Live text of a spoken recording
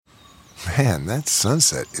Man, that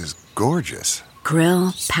sunset is gorgeous.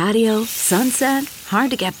 Grill, patio, sunset.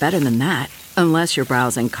 Hard to get better than that. Unless you're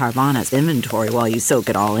browsing Carvana's inventory while you soak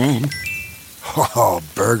it all in. Oh,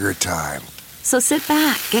 burger time. So sit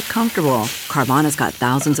back, get comfortable. Carvana's got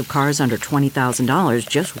thousands of cars under $20,000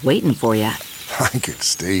 just waiting for you. I could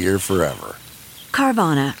stay here forever.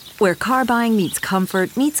 Carvana, where car buying meets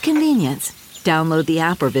comfort meets convenience. Download the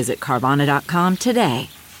app or visit Carvana.com today.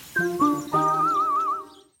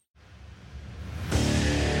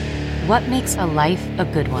 What makes a life a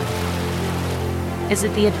good one? Is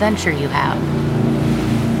it the adventure you have?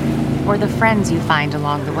 Or the friends you find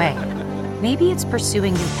along the way? Maybe it's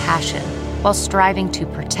pursuing your passion while striving to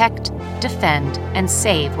protect, defend, and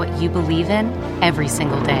save what you believe in every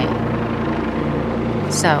single day.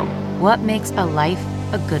 So, what makes a life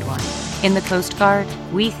a good one? In the Coast Guard,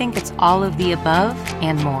 we think it's all of the above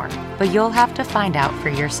and more, but you'll have to find out for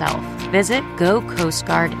yourself. Visit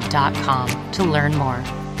gocoastguard.com to learn more.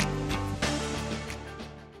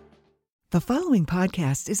 The following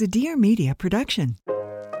podcast is a Dear Media production.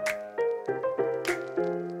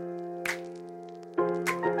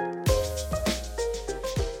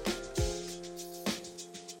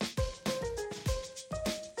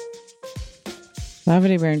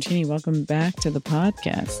 Davide Barancini, welcome back to the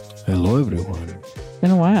podcast. Hello, everyone. It's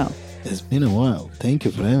been a while. It's been a while. Thank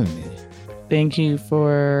you for having me. Thank you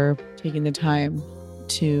for taking the time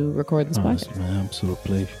to record this podcast. It's my absolute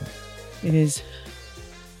pleasure. It is.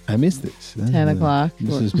 I missed this. 10 o'clock.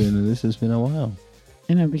 This has been a while.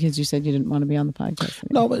 I know, because you said you didn't want to be on the podcast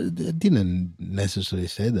anymore. No, but I didn't necessarily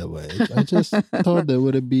say that way. I just thought that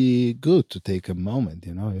would be good to take a moment.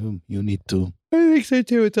 You need to. I think so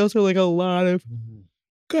too. It's also like a lot of.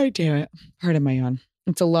 God damn it. Pardon my yawn.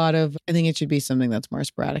 It's a lot of. I think it should be something that's more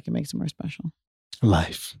sporadic. It makes it more special.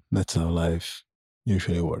 Life. That's how life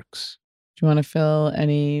usually works. Do you want to fill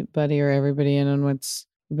anybody or everybody in on what's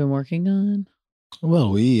you've been working on?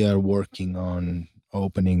 Well, we are working on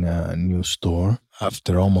opening a new store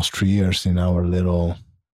after almost 3 years in our little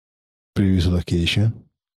previous location.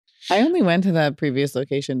 I only went to that previous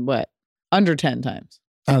location, under 10 times?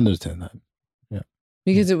 Under 10 times, yeah.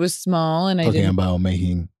 Because it was small and Talking about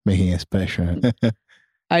making a special.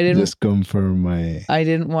 I didn't just confirm my... I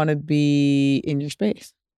didn't want to be in your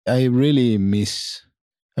space. I really miss...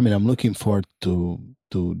 I'm looking forward to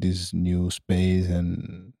this new space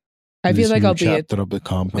and... I feel like I'll be at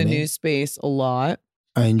the new space a lot.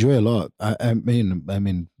 I enjoy a lot. I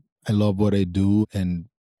mean, I love what I do, and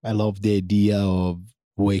I love the idea of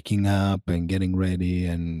waking up and getting ready,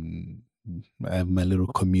 and I have my little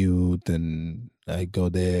commute, and I go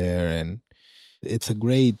there, and it's a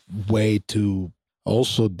great way to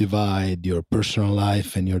also divide your personal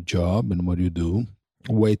life and your job and what you do.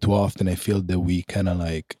 Way too often, I feel that we kind of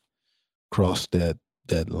like cross that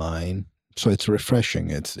line. So it's refreshing.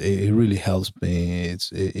 It really helps me.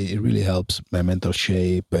 It really helps my mental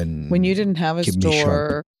shape. And when you didn't have a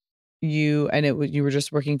store, you were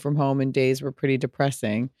just working from home and days were pretty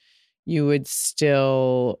depressing, you would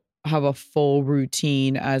still have a full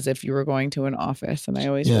routine as if you were going to an office. And I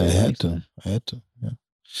always I had to. Yeah,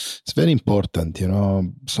 it's very important.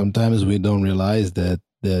 Sometimes we don't realize that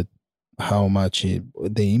how much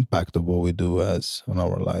the impact of what we do has on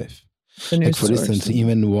our life. Like for instance,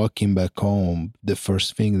 even walking back home, the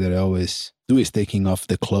first thing that I always do is taking off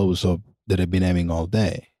the clothes that I've been having all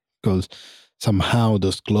day, because somehow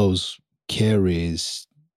those clothes carries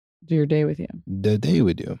your day with you. The day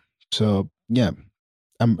with you. So yeah,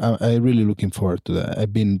 I'm really looking forward to that.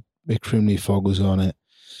 I've been extremely focused on it.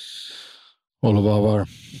 All of our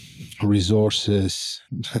resources.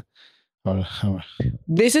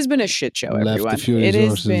 This has been a shit show, everyone. Left a few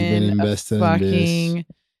resources been invested in this.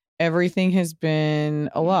 Everything has been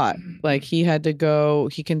a lot. Like he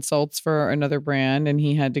consults for another brand, and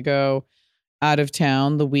he had to go out of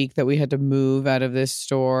town the week that we had to move out of this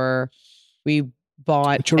store. We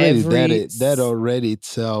bought that already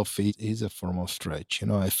itself is a form of stretch.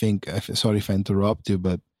 I think, sorry if I interrupt you,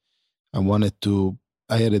 but I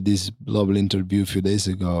had this lovely interview a few days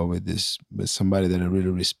ago with somebody that I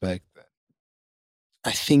really respect.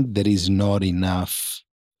 I think there is not enough,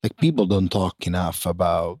 like people don't talk enough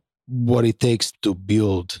about what it takes to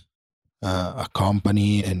build a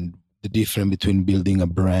company and the difference between building a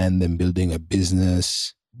brand and building a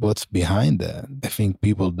business. What's behind that? I think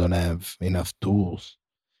people don't have enough tools.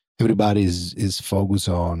 Everybody is focused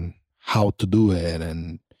on how to do it,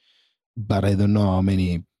 but I don't know how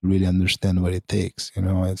many really understand what it takes.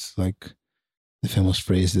 It's like the famous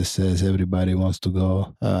phrase that says everybody wants to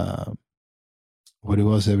go.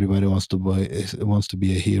 Everybody wants to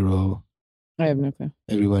be a hero. I have no clue.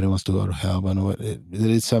 Everybody wants to go to hell, but there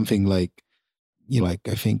is something like, like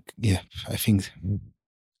I think there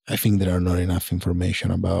are not enough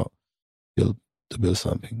information about to build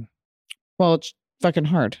something. Well, it's fucking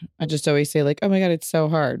hard. I just always say like, oh my God, it's so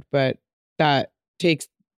hard. But that takes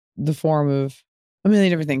the form of a million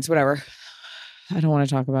different things, whatever. I don't want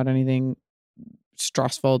to talk about anything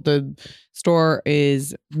stressful. The store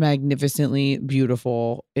is magnificently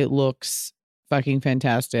beautiful. It looks fucking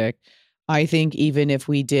fantastic. I think even if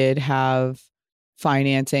we did have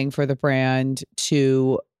financing for the brand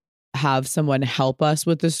to have someone help us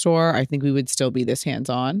with the store, I think we would still be this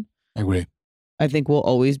hands-on. I agree. I think we'll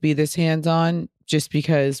always be this hands-on just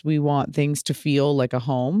because we want things to feel like a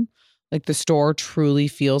home. Like the store truly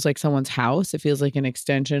feels like someone's house. It feels like an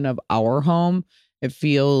extension of our home. It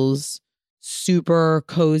feels super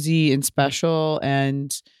cozy and special,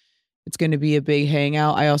 and it's going to be a big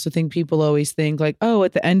hangout. I also think people always think like, oh,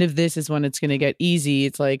 at the end of this is when it's going to get easy.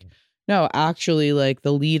 It's like, no, actually, like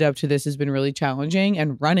the lead up to this has been really challenging,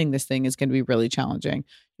 and running this thing is going to be really challenging.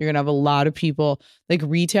 You're going to have a lot of people. Like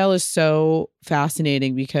retail is so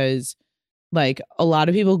fascinating because like a lot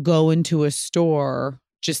of people go into a store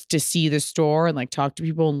just to see the store and like talk to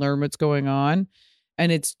people and learn what's going on.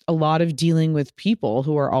 And it's a lot of dealing with people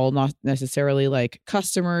who are all not necessarily like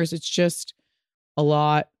customers. It's just a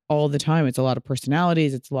lot all the time. It's a lot of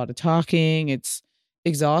personalities. It's a lot of talking. It's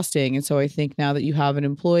exhausting. And so I think now that you have an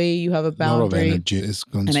employee, you have a boundary. A lot of energy is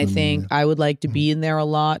consuming. And I think I would like to be in there a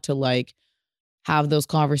lot to like have those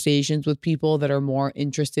conversations with people that are more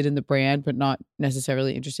interested in the brand, but not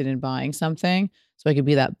necessarily interested in buying something. So I could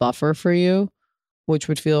be that buffer for you, which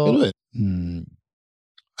would feel...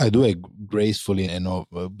 I do it gracefully and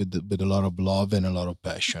with a lot of love and a lot of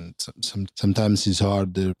passion. Sometimes it's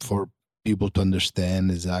hard for people to understand,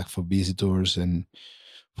 exact for visitors and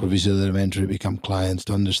for visitors that eventually become clients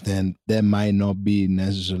to understand that might not be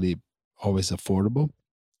necessarily always affordable.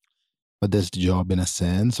 But that's the job in a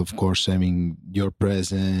sense. Of course, having your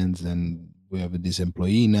presence, and we have this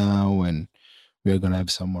employee now, and we are going to have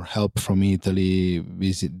some more help from Italy,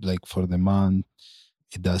 visit like for the month.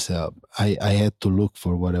 It does help. I had to look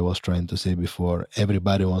for what I was trying to say before.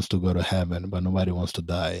 Everybody wants to go to heaven, but nobody wants to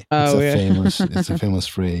die. Oh, it's a famous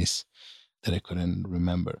phrase that I couldn't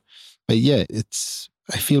remember. But yeah,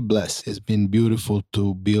 I feel blessed. It's been beautiful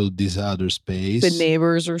to build this other space. The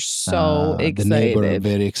neighbors are so excited. The neighbors are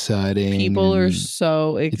very exciting. People are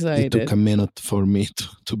so excited. It took a minute for me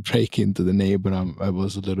to break into the neighbor. I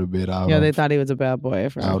was a little bit out. Yeah, they thought he was a bad boy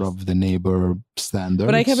at first. Out of the neighbor standards.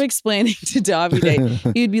 But I kept explaining to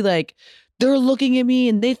Davide. He'd be like, they're looking at me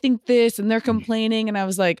and they think this and they're complaining. And I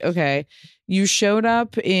was like, okay, you showed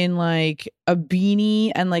up in like a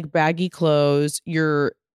beanie and like baggy clothes.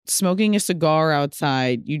 You're smoking a cigar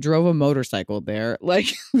outside. You drove a motorcycle there. Like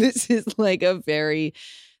this is like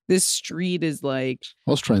this street is like...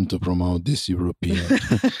 I was trying to promote this European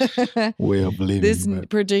way of living. This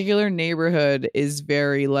particular neighborhood is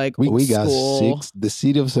very like we got school. The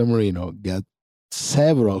city of San Marino got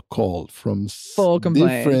several calls from full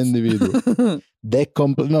different individuals.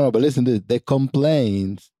 But listen to this. They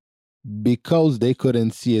complained because they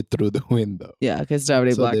couldn't see it through the window. Yeah, because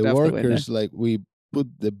somebody blocked off the window. The workers, like, we put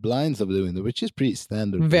the blinds of the window, which is pretty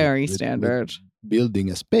standard. Very standard. With building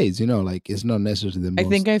a space, like it's not necessarily the most... I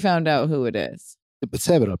think I found out who it is. But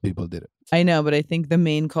several people did it. I know, but I think the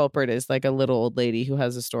main culprit is like a little old lady who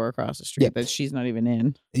has a store across the street that she's not even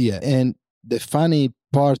in. Yeah, and the funny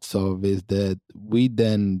parts of it is that we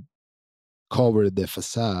then covered the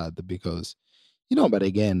facade because, but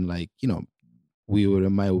again, like, we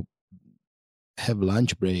might have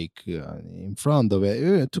lunch break in front of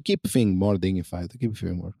it to keep things more dignified, to keep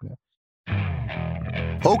things more clear.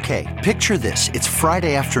 Okay, picture this. It's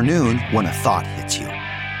Friday afternoon when a thought hits you.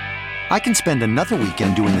 I can spend another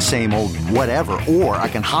weekend doing the same old whatever, or I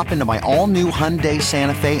can hop into my all-new Hyundai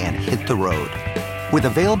Santa Fe and hit the road. With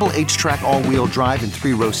available H-Track all-wheel drive and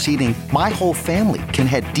 3-row seating, my whole family can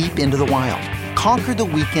head deep into the wild. Conquer the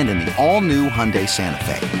weekend in the all-new Hyundai Santa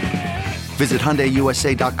Fe. Visit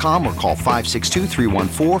HyundaiUSA.com or call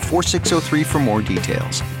 562-314-4603 for more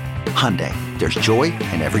details. Hyundai, there's joy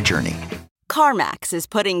in every journey. CarMax is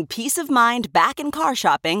putting peace of mind back in car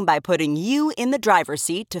shopping by putting you in the driver's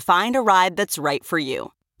seat to find a ride that's right for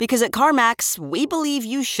you. Because at CarMax, we believe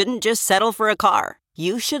you shouldn't just settle for a car.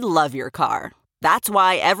 You should love your car. That's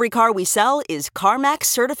why every car we sell is CarMax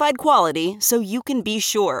certified quality, so you can be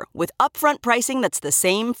sure with upfront pricing that's the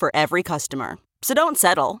same for every customer. So don't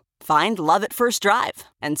settle. Find love at first drive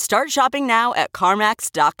and start shopping now at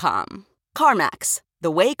CarMax.com. CarMax,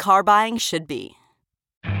 the way car buying should be.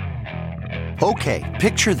 Okay,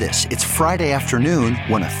 picture this. It's Friday afternoon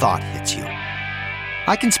when a thought hits you.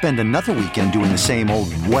 I can spend another weekend doing the same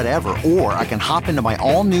old whatever, or I can hop into my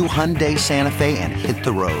all-new Hyundai Santa Fe and hit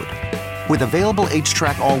the road. With available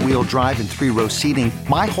H-Track all-wheel drive and 3-row seating,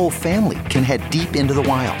 my whole family can head deep into the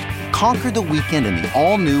wild. Conquer the weekend in the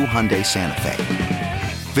all-new Hyundai Santa Fe.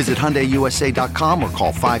 Visit HyundaiUSA.com or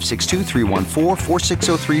call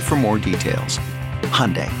 562-314-4603 for more details.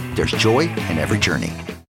 Hyundai, there's joy in every journey.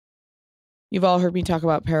 You've all heard me talk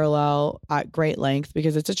about Parallel at great length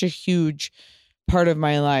because it's such a huge part of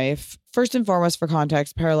my life. First and foremost, for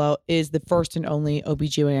context, Parallel is the first and only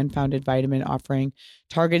OBGYN-founded vitamin offering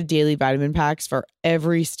targeted daily vitamin packs for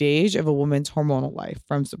every stage of a woman's hormonal life,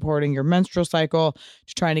 from supporting your menstrual cycle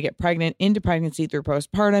to trying to get pregnant, into pregnancy, through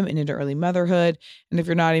postpartum, and into early motherhood. And if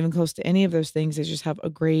you're not even close to any of those things, they just have a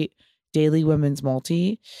great daily women's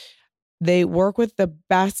multi. They work with the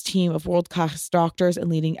best team of world-class doctors and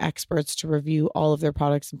leading experts to review all of their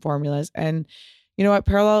products and formulas. And you know what?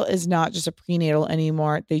 Parallel is not just a prenatal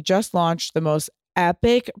anymore. They just launched the most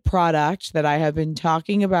epic product that I have been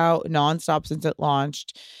talking about nonstop since it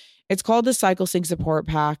launched. It's called the Cycle Sync Support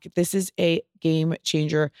Pack. This is a game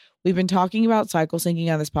changer. We've been talking about cycle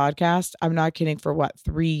syncing on this podcast. I'm not kidding, for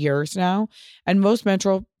 3 years now. And most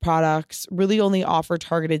menstrual products really only offer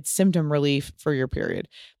targeted symptom relief for your period.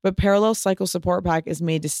 But Parallel Cycle Support Pack is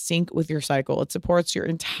made to sync with your cycle. It supports your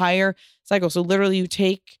entire cycle. So literally you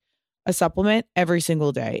take a supplement every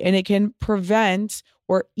single day, and it can prevent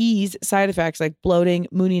or ease side effects like bloating,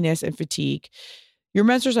 moodiness, and fatigue. Your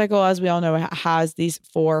menstrual cycle, as we all know, has these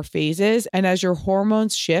 4 phases. And as your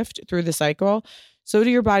hormones shift through the cycle, so do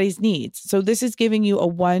your body's needs. So this is giving you a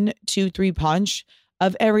 1, 2, 3 punch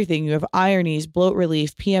of everything. You have ironies, bloat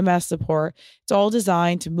relief, PMS support. It's all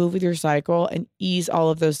designed to move with your cycle and ease all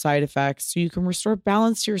of those side effects so you can restore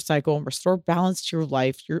balance to your cycle and restore balance to your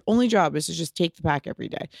life. Your only job is to just take the pack every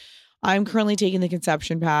day. I'm currently taking the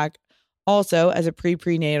Conception Pack also as a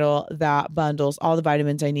prenatal that bundles all the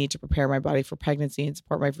vitamins I need to prepare my body for pregnancy and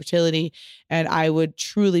support my fertility. And I would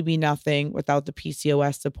truly be nothing without the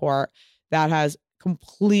PCOS support that has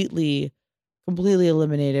completely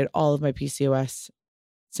eliminated all of my PCOS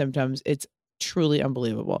symptoms. It's truly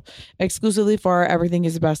unbelievable. Exclusively for our Everything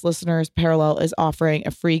is the Best listeners, Parallel is offering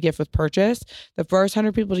a free gift with purchase. The first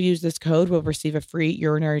 100 people to use this code will receive a free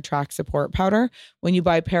urinary tract support powder when you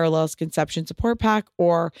buy Parallel's Conception Support Pack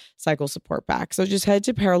or Cycle Support Pack. So just head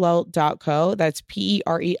to parallel.co, that's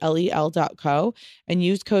PERELEL.co, and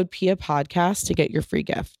use code PIA Podcast to get your free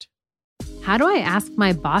gift. How do I ask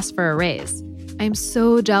my boss for a raise? I'm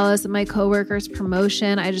so jealous of my coworker's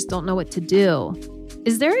promotion. I just don't know what to do.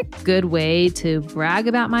 Is there a good way to brag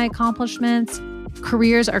about my accomplishments?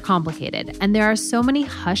 Careers are complicated, and there are so many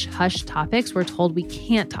hush-hush topics we're told we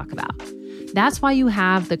can't talk about. That's why you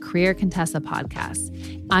have the Career Contessa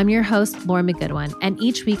podcast. I'm your host, Lauren McGoodwin, and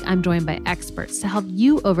each week I'm joined by experts to help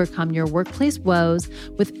you overcome your workplace woes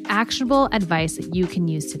with actionable advice that you can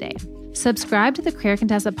use today. Subscribe to the Career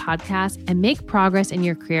Contessa podcast and make progress in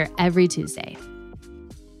your career every Tuesday.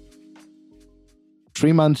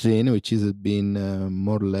 3 months in, which has been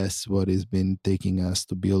more or less what has been taking us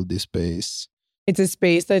to build this space. It's a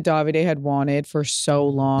space that Davide had wanted for so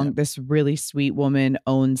long. Yeah. This really sweet woman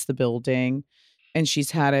owns the building, and she's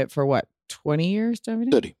had it for 20 years,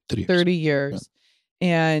 Davide? 30 years. Yeah.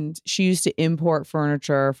 And she used to import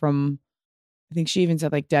furniture from, I think she even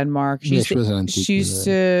said Denmark. She used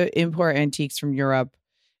to import antiques from Europe,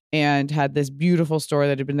 and had this beautiful store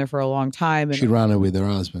that had been there for a long time. And she ran it with her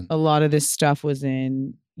husband. A lot of this stuff was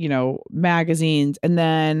in, magazines. And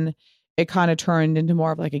then it kind of turned into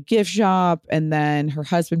more of a gift shop. And then her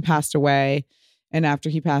husband passed away. And after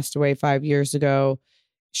he passed away 5 years ago,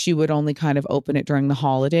 she would only kind of open it during the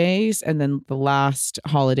holidays. And then the last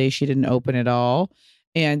holiday, she didn't open at all.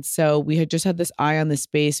 And so we had just had this eye on this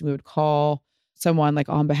space, and we would call someone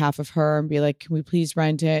on behalf of her and be like, can we please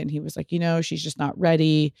rent it? And he was like, she's just not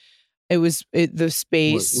ready. The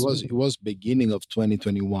space. It was beginning of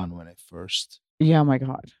 2021 when I first. Yeah, oh my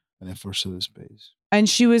God. When I first saw the space. And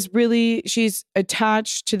she's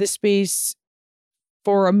attached to the space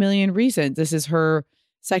for a million reasons. This is her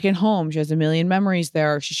second home. She has a million memories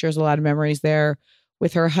there. She shares a lot of memories there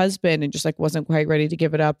with her husband, and just wasn't quite ready to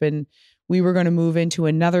give it up. And we were going to move into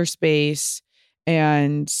another space,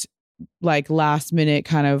 and last minute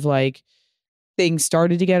kind of things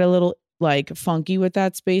started to get a little funky with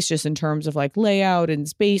that space, just in terms of layout and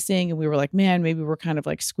spacing. And we were like, man, maybe we're kind of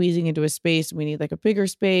squeezing into a space, and we need a bigger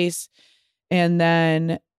space. And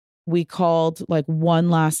then we called one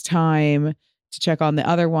last time to check on the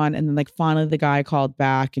other one. And then finally the guy called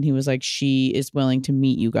back, and he was like, she is willing to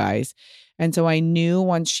meet you guys. And so I knew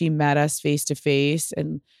once she met us face to face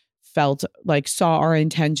and felt like saw our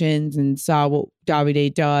intentions and saw what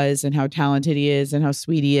Davide does and how talented he is and how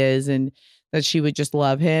sweet he is, and that she would just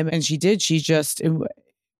love him. And she did. She just,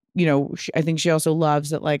 I think she also loves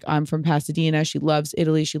that, like, I'm from Pasadena. She loves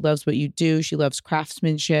Italy. She loves what you do. She loves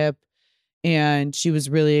craftsmanship. And she was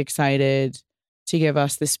really excited to give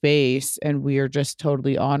us the space. And we are just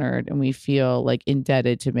totally honored. And we feel like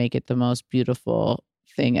indebted to make it the most beautiful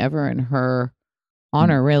thing ever in her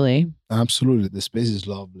honor, really. Absolutely. The space is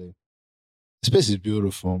lovely. The space is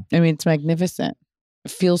beautiful. I mean, it's magnificent.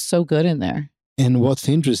 It feels so good in there. And what's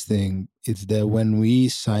interesting is that when we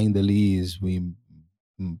signed the lease,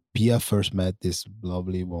 Pia first met this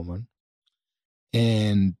lovely woman.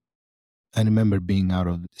 And I remember being out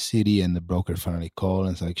of the city and the broker finally called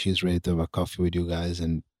and it's like, she's ready to have a coffee with you guys.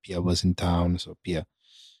 And Pia was in town. So Pia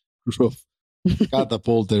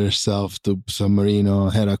catapulted herself to San Marino,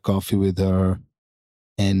 had a coffee with her.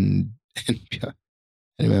 And Pia,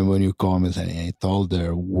 I remember when you called me and said, I told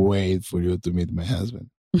her, wait for you to meet my husband.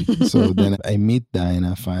 So then I meet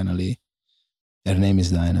Dinah finally. Her name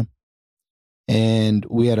is Dinah. And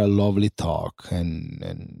we had a lovely talk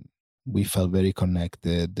and we felt very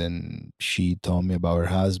connected. And she told me about her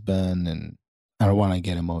husband, and I don't want to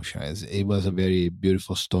get emotional. It was a very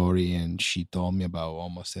beautiful story. And she told me about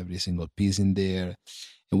almost every single piece in there.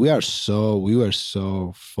 And we were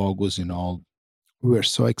so focused in all, we were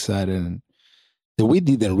so excited. And that we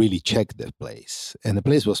didn't really check the place. And the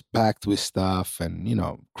place was packed with stuff and,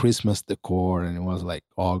 Christmas decor. And it was like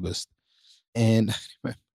August. And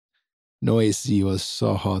no AC, was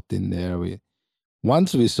so hot in there.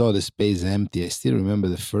 Once we saw the space empty, I still remember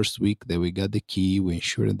the first week that we got the key, we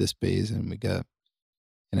insured the space and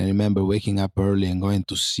I remember waking up early and going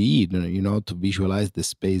to see it, to visualize the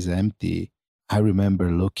space empty. I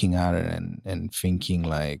remember looking at it and thinking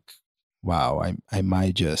like, wow, I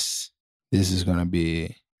might just, this is going to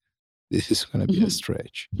be a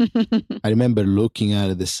stretch. I remember looking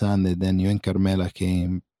at it the Sunday, then you and Carmela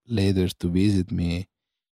came later to visit me.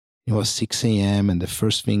 It was 6 a.m. and the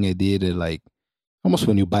first thing I did, like almost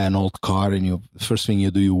when you buy an old car and the first thing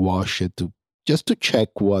you do, you wash it just to check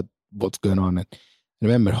what's going on. And I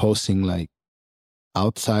remember hosting like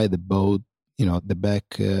outside the boat, the back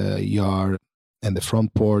yard and the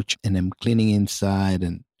front porch, and I'm cleaning inside,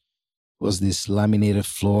 and was this laminated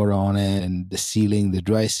floor on it, and the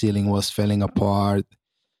dry ceiling was falling apart.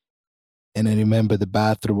 And I remember the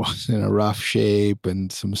bathroom was in a rough shape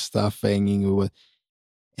and some stuff hanging.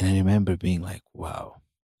 And I remember being like, wow,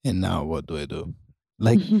 and now what do I do?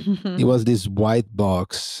 Like, it was this white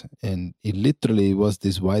box, and it literally was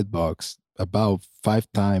this white box about 5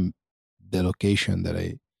 times the location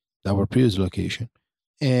our previous location.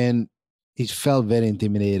 And it felt very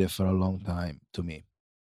intimidating for a long time to me.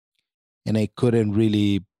 And I couldn't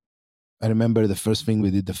really, I remember the first thing we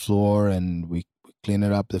did the floor, and we cleaned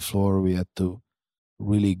up the floor. We had to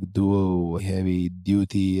really do heavy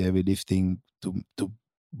lifting to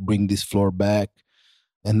bring this floor back.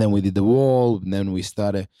 And then we did the wall, and then we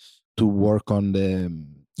started to work on the,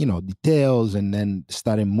 details, and then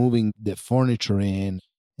started moving the furniture in,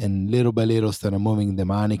 and little by little started moving the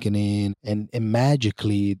mannequin in. And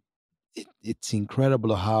magically, it's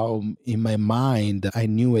incredible how in my mind, I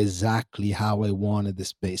knew exactly how I wanted the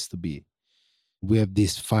space to be. We have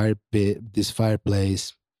this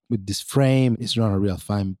fireplace with this frame. It's not a real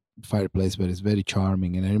fireplace, but it's very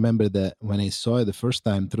charming. And I remember that when I saw it the first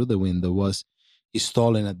time through the window, was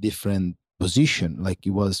installed in a different position. Like, it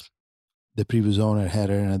was the previous owner had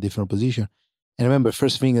her in a different position. And I remember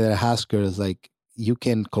first thing that I asked her is like, you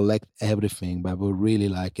can collect everything, but I would really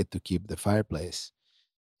like it to keep the fireplace.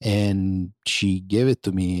 And she gave it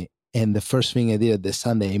to me. And the first thing I did at the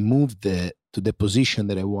Sunday, I moved it to the position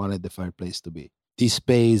that I wanted the fireplace to be. This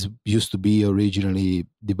space used to be originally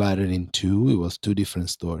divided in 2. It was 2 different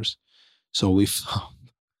stores. So we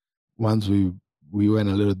found, once we went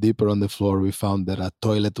a little deeper on the floor, we found that a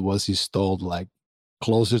toilet was installed like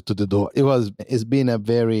closer to the door. It's been a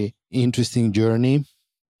very interesting journey.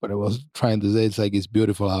 But I was trying to say, it's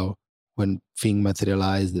beautiful how when things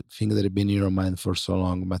materialize, the things that have been in your mind for so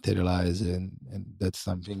long materialize. And that's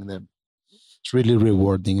something that it's really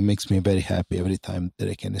rewarding. It makes me very happy every time that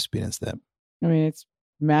I can experience that. I mean, it's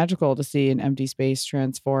magical to see an empty space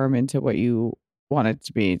transform into what you want it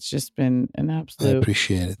to be. It's just been an absolute... I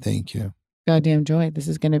appreciate it. Thank you. Goddamn joy. This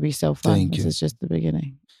is going to be so fun. Thank you. This is just the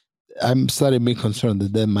beginning. I'm starting being concerned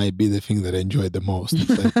that might be the thing that I enjoy the most.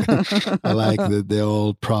 Like, I like the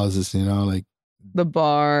whole process, like the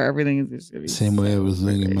bar, everything is just going to be same way I was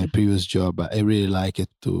doing in my previous job. But I really like it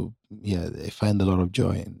I find a lot of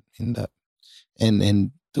joy in that.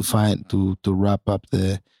 And to wrap up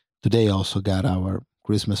today also got our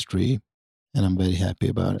Christmas tree, and I'm very happy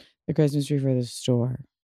about it. The Christmas tree for the store.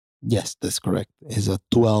 Yes, that's correct. It's a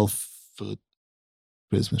 12-foot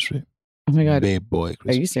Christmas tree. Oh my God. Big boy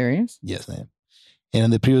Christmas Are you serious? tree. Yes, I am. And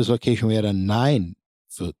on the previous location, we had a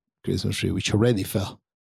 9-foot Christmas tree, which already fell.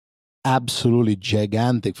 Absolutely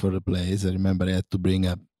gigantic for the place. I remember I had to bring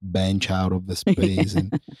a bench out of the space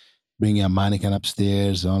and bring a mannequin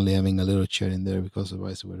upstairs, only having a little chair in there because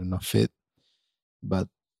otherwise it would not fit. But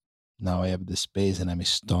now I have the space and I'm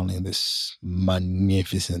installing this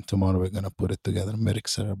magnificent. Tomorrow we're going to put it together. I'm very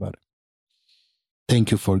excited about it. Thank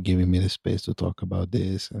you for giving me the space to talk about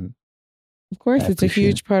this. And of course, it's a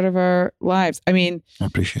huge part of our lives. I mean, I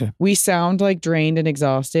appreciate it. We sound like drained and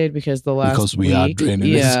exhausted because the last because we week, are drained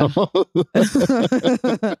and exhausted.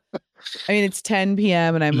 I mean, it's 10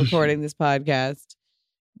 p.m. and I'm recording this podcast.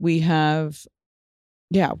 We're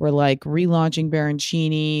like relaunching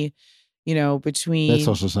Baroncini, between. That's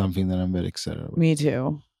also something that I'm very excited about. Me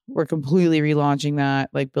too. We're completely relaunching that,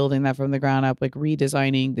 like building that from the ground up, like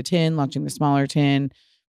redesigning the tin, launching the smaller tin,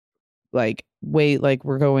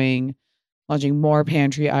 launching more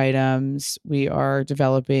pantry items. We are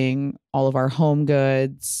developing all of our home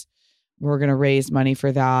goods. We're going to raise money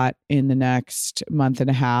for that in the next month and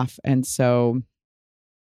a half. And so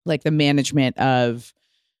like the management of,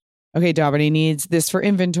 okay, Davide needs this for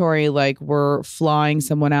inventory. Like we're flying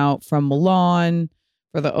someone out from Milan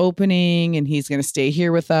for the opening and he's going to stay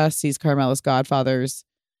here with us. He's Carmela's godfathers.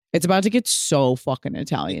 It's about to get so fucking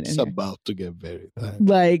Italian. It's about to get very Italian.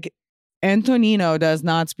 Like Antonino does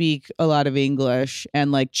not speak a lot of English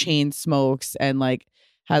and like chain smokes and like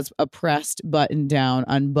has a pressed button down,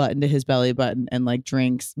 unbuttoned to his belly button and like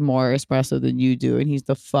drinks more espresso than you do. And he's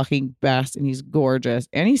the fucking best and he's gorgeous.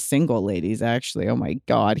 And he's single, ladies, actually. Oh my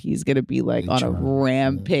God. He's going to be like very on charming, a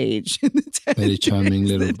rampage. Yeah. Very charming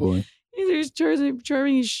little boy. He's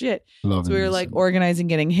charming as shit. Love so we were like organizing,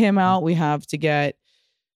 getting him out. We have to get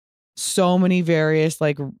so many various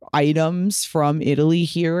like items from Italy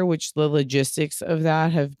here, which the logistics of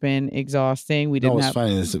that have been exhausting. We didn't have.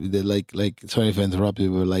 Funny. Like sorry if I interrupt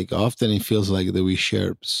you, but like often it feels like that we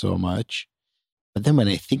share so much, but then when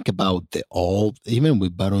I think about even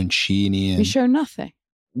with Baroncini, and we share nothing.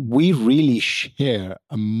 We really share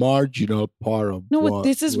a marginal part of. No,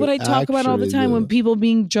 this is what I talk about all the time when people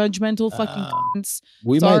being judgmital fucking cunts.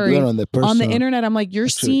 We might do it on the personal. On the internet, I'm like, you're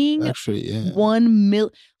seeing 1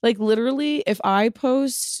 million. Like literally, if I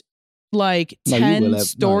post like 10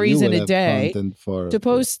 stories in a day, to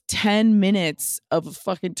post 10 minutes of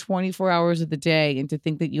fucking 24 hours of the day, and to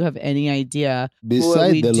think that you have any idea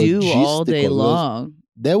what we do all day long.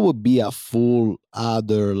 There would be a full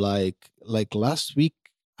other like last week.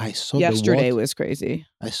 I saw yesterday was crazy.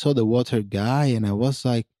 I saw the water guy and I was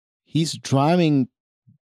like, he's driving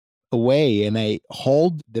away and I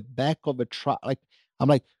hold the back of a truck. Like, I'm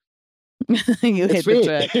like, you hit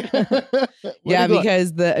the truck. Yeah,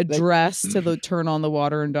 because the address to the turn on the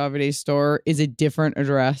water in Davide's store is a different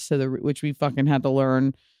address to which we fucking had to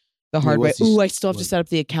learn the hard way. Ooh, I still have to set up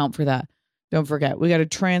the account for that. Don't forget. We got to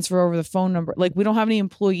transfer over the phone number. Like, we don't have any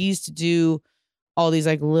employees to do all these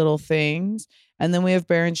like little things. And then we have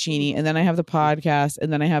Baroncini, and then I have the podcast,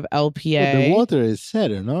 and then I have LPA. Well, the water is set,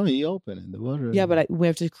 no? He opened it. The water. Yeah, but we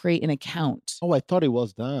have to create an account. Oh, I thought it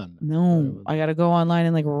was done. No, I got to go online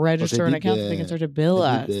and like register an account so they can start to bill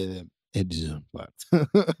us. Edison part.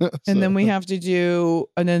 And then we have to do,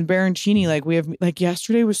 and then Baroncini, like we have, like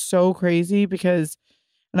yesterday was so crazy because,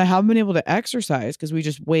 and I haven't been able to exercise because we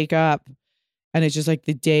just wake up, and it's just like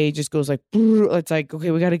the day just goes like, it's like, okay,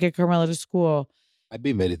 we got to get Carmela to school. I've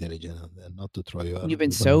been very diligent on that, not to throw you out. You've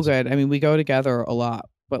been so good. I mean, we go together a lot,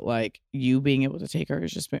 but like you being able to take her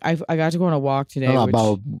has just been. I got to go on a walk today.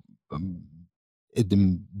 About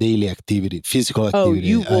the daily activity, physical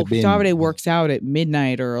activity. Davide works out at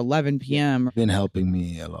midnight or 11 p.m. Been helping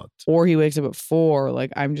me a lot. Or he wakes up at 4.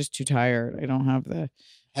 Like I'm just too tired. I don't have the.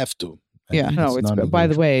 Have to. Yeah, no. It's by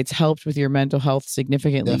the way, it's helped with your mental health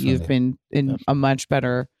significantly. Definitely. You've been in a much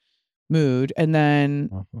better mood, and then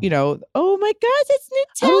oh my God, it's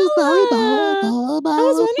Nutella. I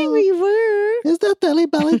was wondering where you were. Is that Telly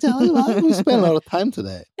Belly? We spent a lot of time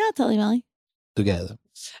today. Yeah, Telly Belly together,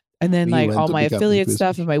 and then like all my affiliate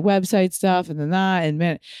stuff and my website stuff, and then that, and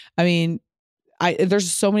man, I mean,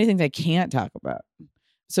 there's so many things I can't talk about.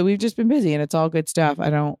 So we've just been busy, and it's all good stuff. I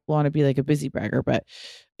don't want to be like a busy bragger, but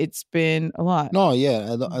it's been a lot. No,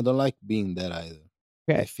 yeah, I don't like being that either.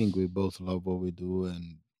 Okay. I think we both love what we do,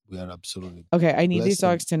 and we are absolutely okay. I need these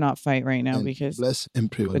dogs to not fight right now because it's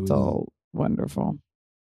all wonderful.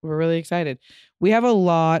 We're really excited. We have a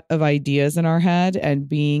lot of ideas in our head, and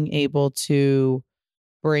being able to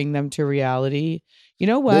bring them to reality. You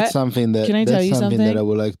know what? That's something that Can I tell you something something? that I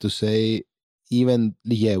would like to say. Even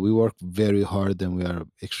we work very hard and we are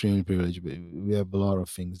extremely privileged. But we have a lot of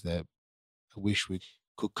things that I wish we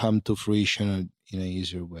could come to fruition in an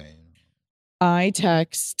easier way. I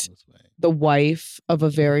text the wife of a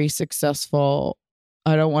very successful,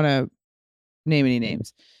 I don't want to name any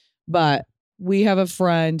names, but we have a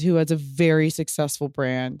friend who has a very successful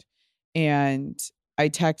brand. And I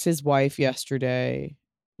text his wife yesterday.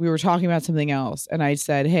 We were talking about something else. And I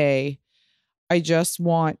said, hey, I just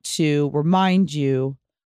want to remind you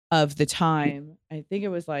of the time. I think it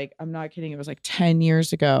was like, I'm not kidding. It was like 10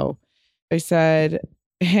 years ago. I said,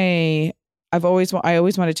 hey, I always want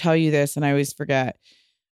to tell you this. And I always forget.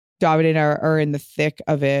 Davide and I are in the thick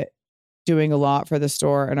of it, doing a lot for the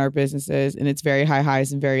store and our businesses. And it's very high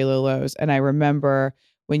highs and very low lows. And I remember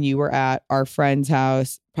when you were at our friend's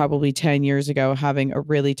house, probably 10 years ago, having a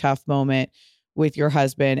really tough moment with your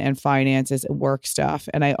husband and finances and work stuff.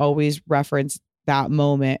 And I always reference that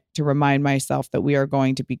moment to remind myself that we are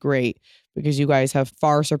going to be great because you guys have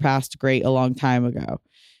far surpassed great a long time ago.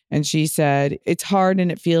 And she said, it's hard and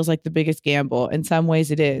it feels like the biggest gamble. In some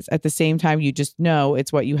ways it is. At the same time, you just know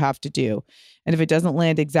it's what you have to do. And if it doesn't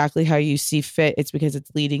land exactly how you see fit, it's because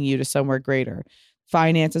it's leading you to somewhere greater.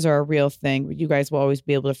 Finances are a real thing, but you guys will always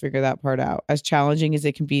be able to figure that part out. As challenging as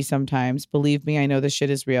it can be sometimes, believe me, I know this shit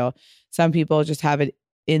is real. Some people just have it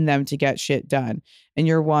in them to get shit done. And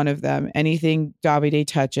you're one of them. Anything Davide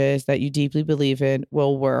touches that you deeply believe in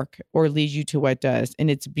will work or lead you to what does. And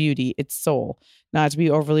it's beauty, it's soul. Not to be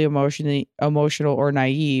overly emotional or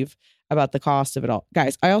naive about the cost of it all.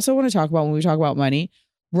 Guys, I also want to talk about when we talk about money,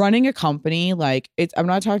 running a company, like I'm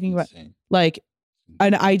not talking about like,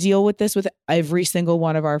 and I deal with this with every single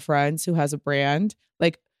one of our friends who has a brand.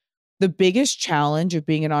 Like the biggest challenge of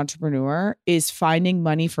being an entrepreneur is finding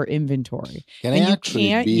money for inventory. And you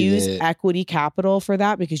can't use equity capital for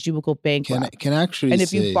that because you will go bankrupt. And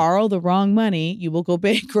if you borrow the wrong money, you will go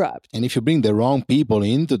bankrupt. And if you bring the wrong people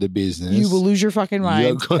into the business, you will lose your fucking mind.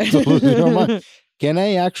 You're going to lose your mind. Can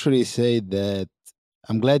I actually say that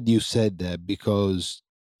I'm glad you said that because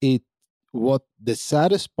what the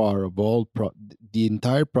saddest part of the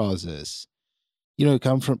entire process,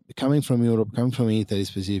 coming from Europe, coming from Italy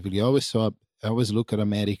specifically, I always look at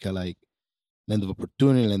America like land of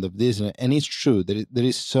opportunity, land of this, and it's true. There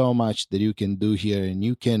is so much that you can do here, and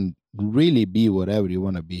you can really be whatever you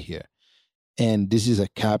want to be here. And this is a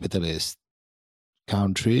capitalist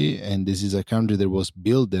country, and this is a country that was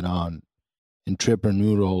built on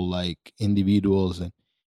entrepreneurial like individuals, and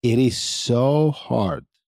it is so hard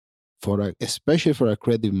especially for a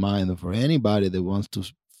creative mind or for anybody that wants to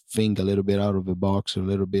think a little bit out of the box or a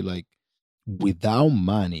little bit like without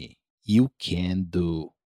money, you can't do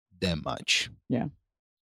that much. Yeah.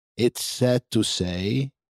 It's sad to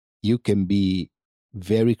say you can be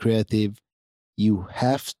very creative. You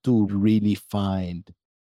have to really find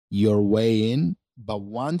your way in. But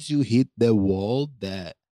once you hit the wall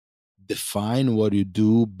that define what you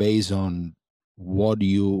do based on what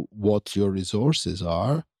your resources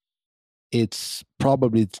are, it's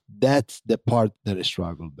probably that's the part that I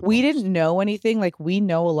struggled. We didn't know anything. Like we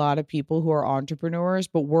know a lot of people who are entrepreneurs,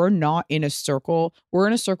 but we're not in a circle. We're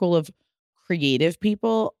in a circle of creative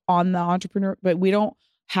people on the entrepreneur, but we don't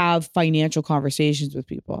have financial conversations with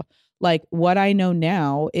people. Like what I know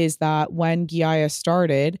now is that when Gaia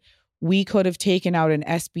started, we could have taken out an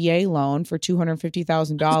SBA loan for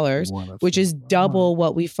 $250,000, which is double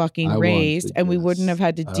what we fucking raised. And we wouldn't have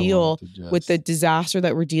had to deal with the disaster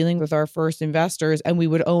that we're dealing with our first investors. And we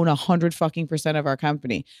would own 100% of our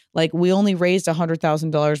company. Like we only raised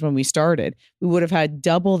 $100,000 when we started. We would have had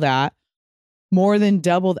double that, more than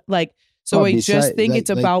double. So I just think it's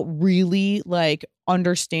about really like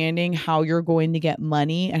understanding how you're going to get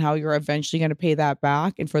money and how you're eventually going to pay that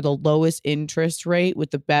back and for the lowest interest rate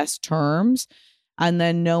with the best terms. And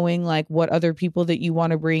then knowing like what other people that you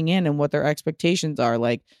want to bring in and what their expectations are.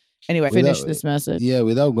 Like, anyway, finish this message. Yeah,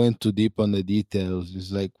 without going too deep on the details,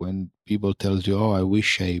 it's like when people tell you, oh, I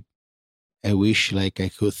wish like I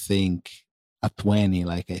could think at 20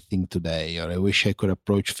 like I think today, or I wish I could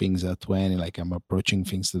approach things at 20 like I'm approaching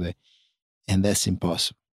things today. And that's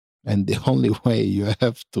impossible. And the only way you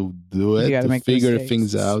have to do it to figure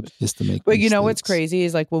things out is to make But mistakes. You know what's crazy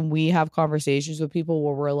is like when we have conversations with people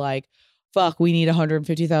where we're like, fuck, we need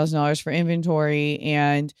 $150,000 for inventory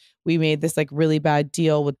and we made this like really bad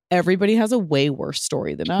deal with everybody has a way worse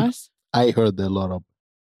story than us. I heard a lot of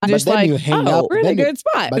just like, you hang up, we're in a good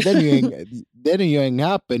spot. But then you hang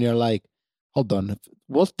up and you're like, hold on,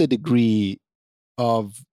 what's the degree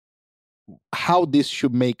of how good this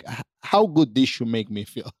should make me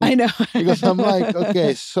feel. I know. Because I'm like,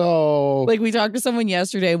 okay, so like we talked to someone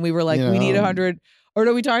yesterday and we were like, we need 100. Or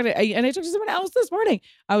no, and I talked to someone else this morning.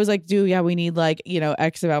 I was like, dude, yeah, we need like,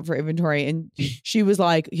 X amount for inventory. And she was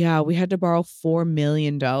like, yeah, we had to borrow $4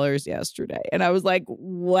 million yesterday. And I was like,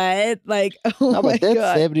 what? Like, oh no, my but that's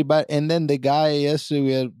God. Everybody. And then the guy yesterday,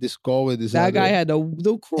 we had this call with this That guy had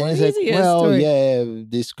the craziest story. story. Yeah,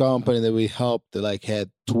 this company that we helped like had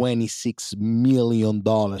 $26 million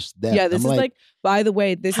debt. Yeah, this is like, by the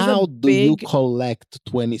way, this is how a do you big, collect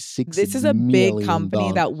 $26 million? this is a big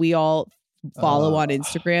company that we all follow on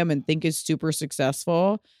Instagram and think is super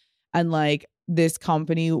successful. And like this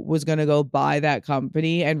company was going to go buy that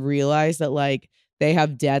company and realize that like they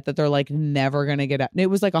have debt that they're like never going to get out. And it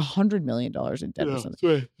was like $100 million in debt or something.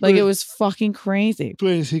 Right. Like it was fucking crazy.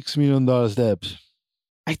 $26 million debt.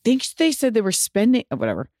 I think they said they were spending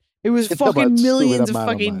whatever. It was fucking millions of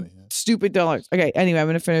fucking stupid dollars. Okay. Anyway, I'm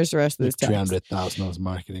going to finish the rest of this text. $300,000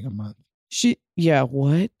 marketing a month.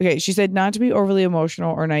 What? Okay. She said not to be overly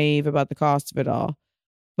emotional or naive about the cost of it all,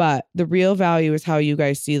 but the real value is how you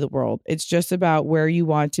guys see the world. It's just about where you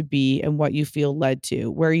want to be and what you feel led to,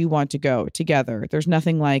 where you want to go together. There's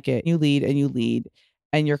nothing like it. You lead,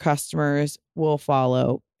 and your customers will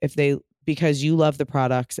follow because you love the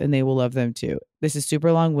products and they will love them too. This is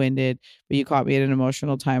super long-winded, but you caught me at an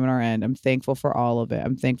emotional time on our end. I'm thankful for all of it.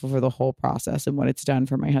 I'm thankful for the whole process and what it's done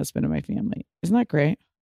for my husband and my family. Isn't that great?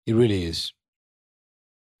 It really is.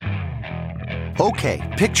 Okay,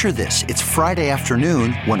 picture this. It's Friday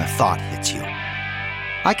afternoon when a thought hits you.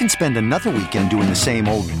 I can spend another weekend doing the same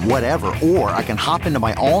old whatever, or I can hop into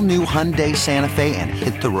my all-new Hyundai Santa Fe and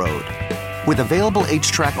hit the road. With available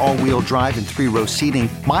H-Track all-wheel drive and 3-row seating,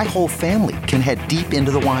 my whole family can head deep into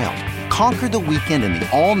the wild. Conquer the weekend in the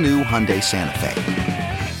all-new Hyundai Santa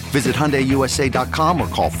Fe. Visit HyundaiUSA.com or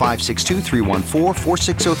call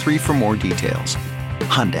 562-314-4603 for more details.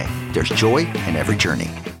 Hyundai, there's joy in every journey.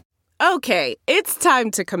 Okay, it's time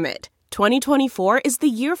to commit. 2024 is the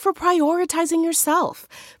year for prioritizing yourself.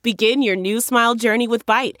 Begin your new smile journey with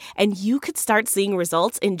Byte, and you could start seeing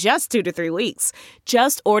results in just 2 to 3 weeks.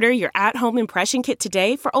 Just order your at-home impression kit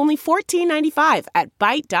today for only $14.95 at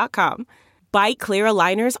Byte.com. Byte Clear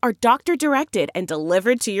aligners are doctor-directed and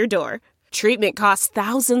delivered to your door. Treatment costs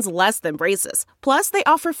thousands less than braces. Plus, they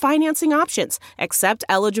offer financing options, accept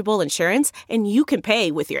eligible insurance, and you can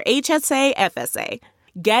pay with your HSA FSA.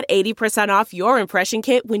 Get 80% off your impression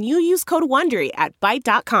kit when you use code WONDERY at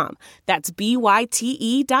Byte.com. That's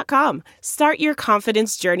BYTE.com. Start your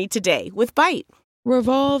confidence journey today with Byte.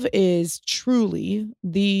 Revolve is truly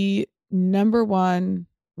the #1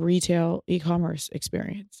 retail e-commerce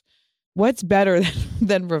experience. What's better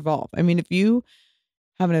than Revolve? I mean, if you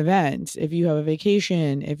have an event, if you have a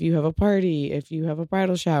vacation, if you have a party, if you have a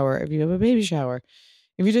bridal shower, if you have a baby shower,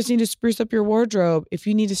 if you just need to spruce up your wardrobe, if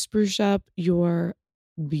you need to spruce up your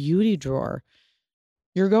beauty drawer,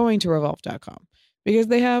 you're going to Revolve.com because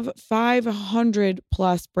they have 500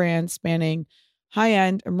 plus brands spanning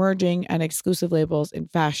high-end, emerging, and exclusive labels in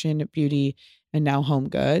fashion, beauty, and now home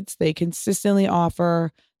goods. They consistently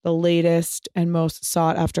offer the latest and most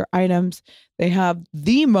sought-after items. They have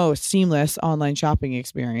the most seamless online shopping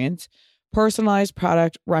experience, personalized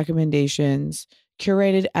product recommendations,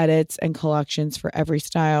 curated edits and collections for every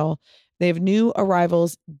style. They have new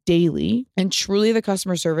arrivals daily, and truly the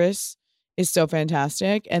customer service is so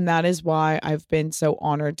fantastic. And that is why I've been so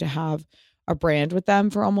honored to have a brand with them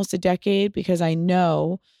for almost a decade, because I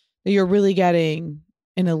know that you're really getting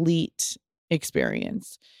an elite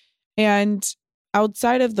experience. And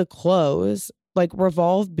outside of the clothes, like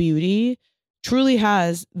Revolve Beauty truly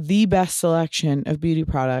has the best selection of beauty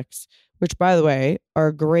products, which, by the way,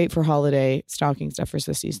 are great for holiday stocking stuffers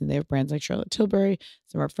this season. They have brands like Charlotte Tilbury,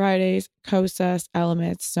 Summer Fridays, Kosas,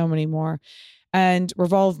 Elements, so many more. And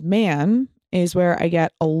Revolve Man is where I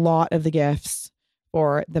get a lot of the gifts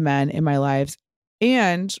for the men in my lives,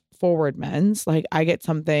 and Forward Men's. Like, I get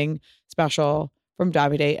something special from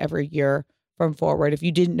Davide every year from Forward. If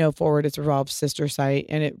you didn't know, Forward is Revolve's sister site,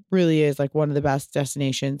 and it really is like one of the best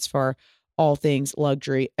destinations for all things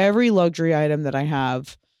luxury. Every luxury item that I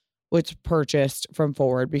have was purchased from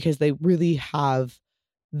Forward because they really have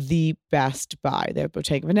the best buy. They have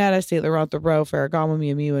Bottega Veneta, Saint Laurent, Thoreau, Ferragamo,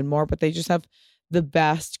 Miu Miu, and more, but they just have the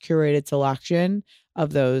best curated selection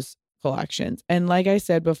of those collections. And like I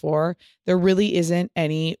said before, there really isn't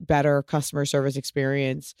any better customer service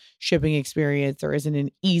experience, shipping experience. There isn't an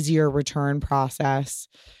easier return process.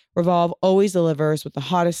 Revolve always delivers with the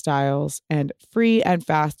hottest styles and free and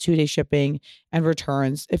fast 2-day shipping and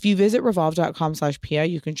returns. If you visit revolve.com/Pia,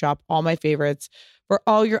 you can shop all my favorites for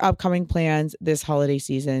all your upcoming plans this holiday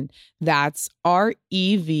season. That's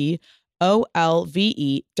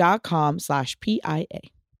REVOLVE.com/PIA.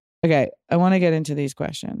 Okay, I want to get into these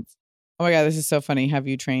questions. Oh my God, this is so funny. Have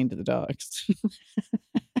you trained the dogs?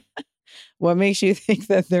 What makes you think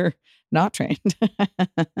that they're not trained?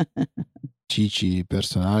 Chi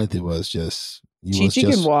personality was just... Chi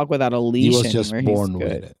can walk without a leash. He was just anywhere. born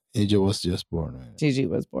with it. He was just born with it. Gigi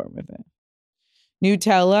was born with it.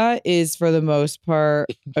 Nutella is, for the most part,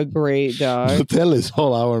 a great dog. Nutella is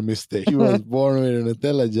all our mistake. He was born with it.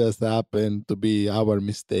 Nutella just happened to be our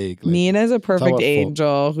mistake. Like, Nina's a perfect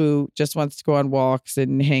angel who just wants to go on walks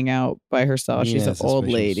and hang out by herself. She's an old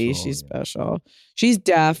lady. She's special. She's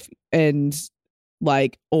deaf and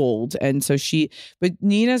like old. And so but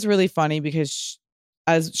Nina's really funny because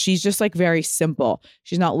she's just like very simple.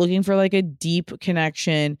 She's not looking for like a deep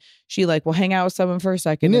connection. She like will hang out with someone for a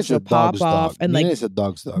second and she'll pop off and like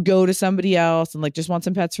go to somebody else and like just want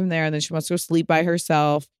some pets from there. And then she wants to go sleep by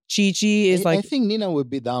herself. Chi-Chi is like... I think Nina would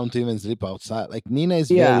be down to even sleep outside. Like Nina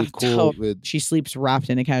is very cool with... She sleeps wrapped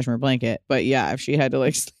in a cashmere blanket. But yeah, if she had to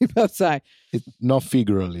like sleep outside... Not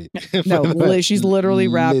figuratively. No, she's literally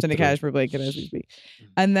wrapped in a cashmere blanket as we speak.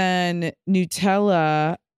 And then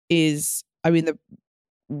Nutella is... I mean,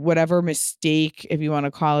 whatever mistake, if you want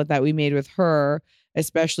to call it that, we made with her,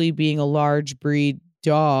 especially being a large breed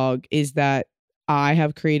dog, is that I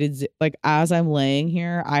have created, like, as I'm laying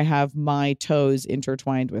here, I have my toes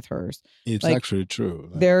intertwined with hers. It's like, actually true.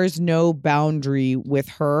 There's no boundary with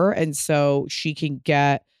her. And so she can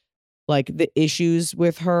get, like, the issues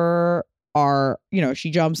with her are, she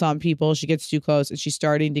jumps on people, she gets too close, and she's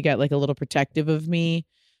starting to get, like, a little protective of me.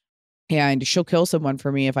 And she'll kill someone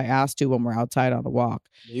for me if I ask to when we're outside on a walk.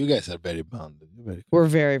 You guys are very bonded. We're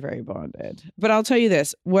very, very bonded. But I'll tell you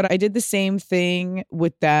this. I did the same thing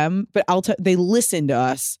with them, but they listened to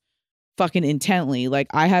us fucking intently. Like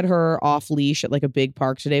I had her off leash at like a big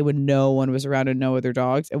park today when no one was around and no other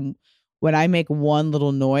dogs. And when I make one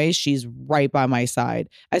little noise, she's right by my side.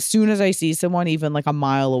 As soon as I see someone, even like a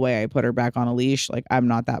mile away, I put her back on a leash. Like I'm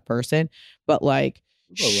not that person. But like...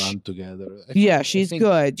 We'll run together. She's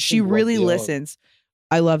good. She really listens.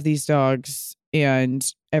 I love these dogs, and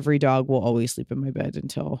every dog will always sleep in my bed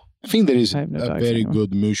until... I think there is a very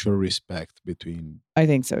good mutual respect between... I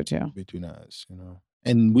think so too. Between us,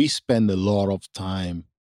 And we spend a lot of time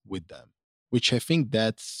with them, which I think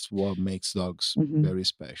that's what makes dogs very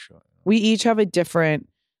special. We each have a different...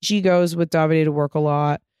 She goes with Davide to work a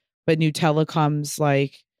lot, but Nutella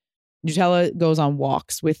goes on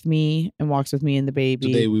walks with me and walks with me and the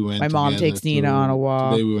baby. Today we went. My mom takes Nina on a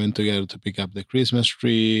walk. Today we went together to pick up the Christmas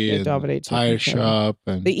tree and the tire shop.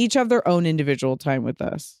 And they each have their own individual time with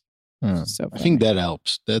us. So I think that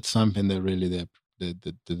helps. That's something that really the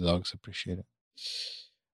dogs appreciate it.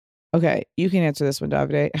 Okay, you can answer this one,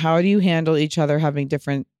 Davide. How do you handle each other having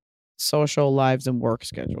different social lives and work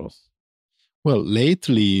schedules? Well,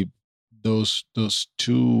 lately, those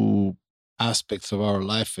two aspects of our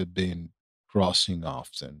life have been crossing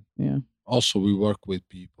often. Yeah. Also, we work with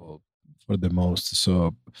people for the most,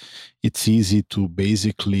 so it's easy to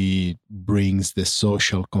basically brings the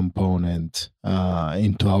social component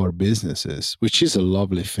into our businesses, which is a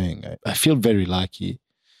lovely thing. I feel very lucky.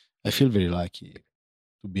 I feel very lucky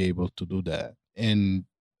to be able to do that and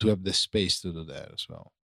to have the space to do that as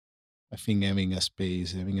well. I think having a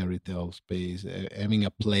space, having a retail space, having a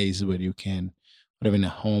place where you can, having a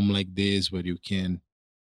home like this where you can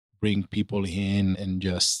bring people in and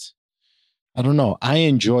just, I don't know, I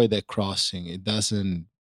enjoy that crossing. It doesn't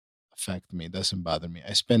affect me. It doesn't bother me.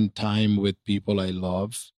 I spend time with people I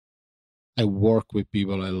love. I work with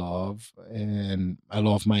people I love, and I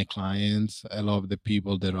love my clients. I love the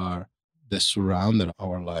people that surround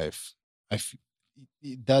our life.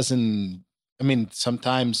 It doesn't, I mean,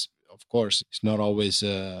 sometimes, of course, it's not always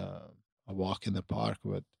a walk in the park,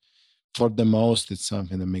 but for the most, it's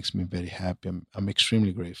something that makes me very happy. I'm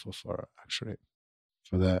extremely grateful for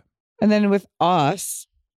that. And then with us,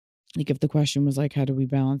 like if the question was like, how do we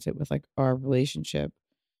balance it with like our relationship?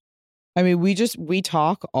 I mean, we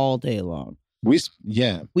talk all day long. We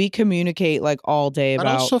communicate like all day about.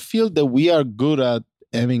 I also feel that we are good at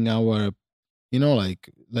having our,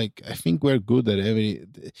 like I think we're good at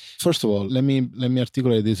First of all, let me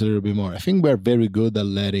articulate this a little bit more. I think we're very good at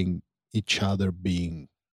letting each other being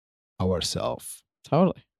ourselves.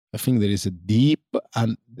 Totally. I think there is a deep,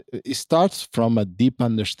 and it starts from a deep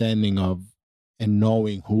understanding of and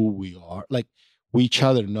knowing who we are. Like we each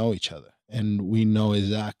other know each other, and we know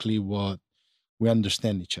exactly what we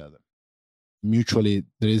understand each other. Mutually,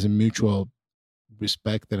 there is a mutual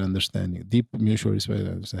respect and understanding, deep mutual respect and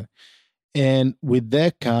understanding. And with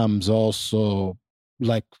that comes also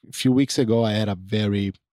like a few weeks ago, I had a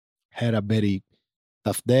very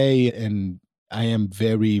tough day, and I am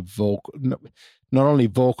very vocal. Not only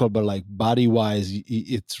vocal, but like body wise,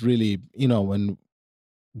 it's really, when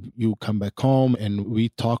you come back home and we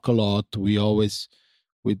talk a lot. We always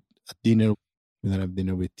with dinner, we don't have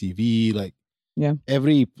dinner with TV. Like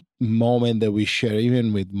every moment that we share,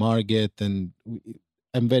 even with Margaret, and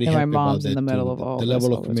I'm very And happy my mom's about in that the middle too. of all The this level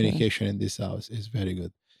all of the time. communication in this house is very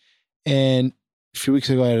good. And a few weeks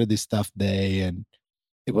ago, I had this tough day, and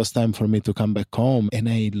it was time for me to come back home. And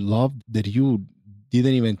I loved that you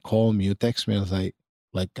didn't even call me. You text me and was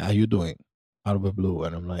like, how you doing? Out of the blue.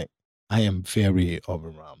 And I'm like, I am very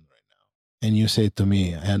overwhelmed right now. And you say to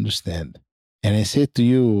me, I understand. And I said to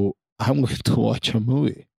you, I'm going to watch a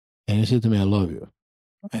movie. And you said to me, I love you.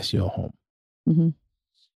 I see you home. Mm-hmm.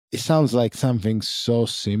 It sounds like something so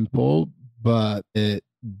simple, but the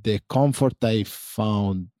comfort I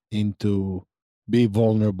found into be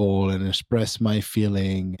vulnerable and express my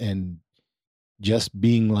feeling, and just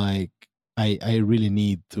being like, I really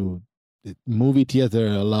need to. The movie theater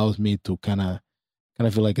allows me to kind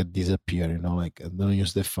of feel like I disappear, like I don't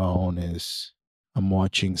use the phone. Is I'm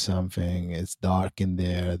watching something, it's dark in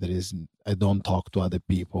there. I don't talk to other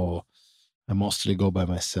people. I mostly go by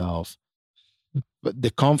myself. But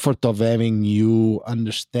the comfort of having you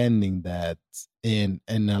understanding that, and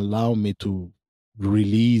allow me to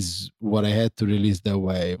release what I had to release that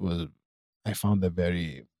way, I found that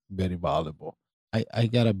very, very valuable. I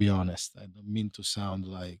gotta be honest. I don't mean to sound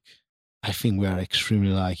like, I think we are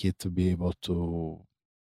extremely lucky to be able to.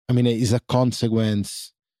 I mean, it's a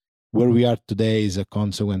consequence. Where we are today is a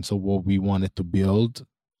consequence of what we wanted to build,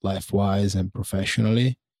 life wise and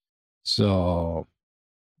professionally. So,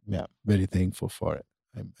 yeah, very thankful for it.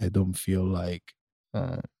 I don't feel like.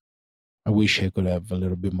 I wish I could have a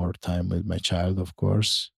little bit more time with my child, of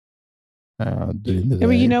course. During the day.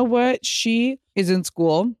 But you know what? She is in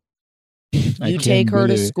school. You can't take her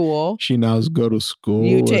to believe it. school. She now go to school.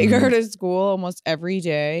 You take her to school almost every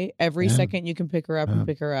day. Every Yeah. second you can pick her up and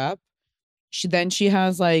pick her up. She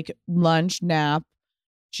has like lunch, nap.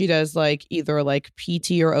 She does like either like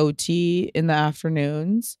PT or OT in the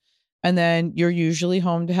afternoons. And then you're usually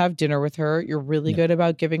home to have dinner with her. You're really good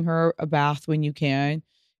about giving her a bath when you can.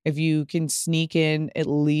 If you can sneak in at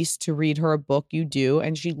least to read her a book, you do.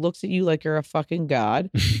 And she looks at you like you're a fucking god.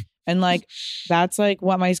 And like, that's like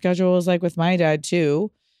what my schedule was like with my dad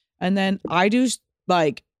too. And then I do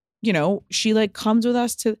like, she like comes with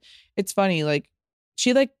us to, it's funny. Like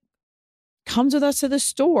she like comes with us to the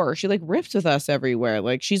store. She like rips with us everywhere.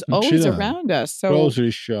 Like she's always around us. So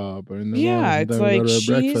grocery shop or in the morning, it's then we like go to she's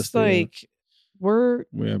breakfast together. like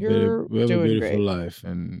we have a doing beautiful great. life,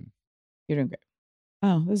 and You're doing great.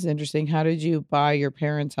 Oh, this is interesting. How did you buy your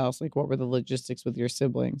parents' house? Like, what were the logistics with your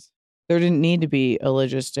siblings? There didn't need to be a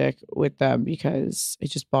logistic with them because I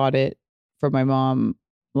just bought it for my mom.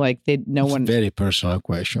 Like no one. Very personal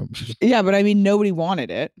question. Yeah, but I mean, nobody wanted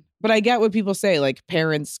it. But I get what people say. Like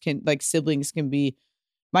siblings can be.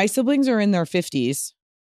 My siblings are in their 50s.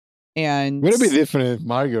 And would it be different if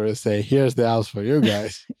Margaret say, "Here's the house for you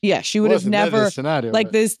guys"? Yeah, she would have never scenario,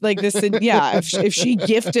 like this. Yeah, if she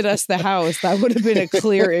gifted us the house, that would have been a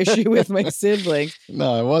clear issue with my siblings.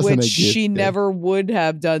 No, it wasn't. Which a gift, she never would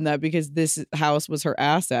have done that because this house was her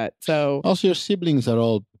asset. So also, your siblings are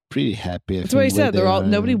all pretty happy. That's what I said. They're all.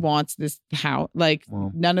 Nobody wants this house. Like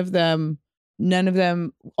none of them.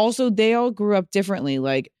 Also, they all grew up differently.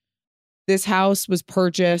 Like. This house was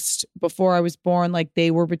purchased before I was born. Like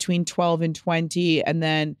they were between 12 and 20. And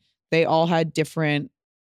then they all had different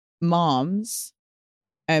moms.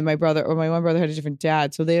 And my one brother had a different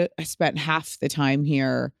dad. So I spent half the time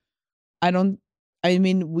here.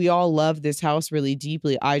 We all love this house really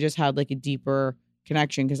deeply. I just had like a deeper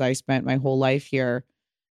connection because I spent my whole life here.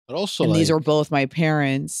 But also, and these are both my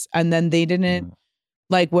parents. And then they didn't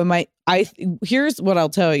like when here's what I'll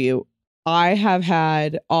tell you. I have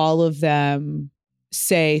had all of them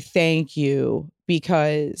say thank you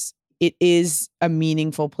because it is a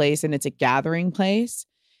meaningful place and it's a gathering place.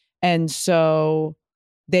 And so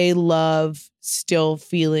they love still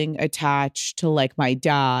feeling attached to like my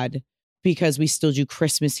dad because we still do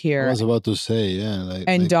Christmas here. I was about to say, yeah.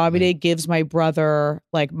 And Davide gives my brother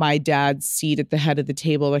like my dad's seat at the head of the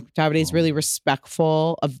table. Like Davide's really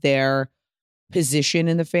respectful of their position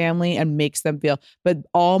in the family and makes them feel, but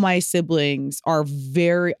all my siblings are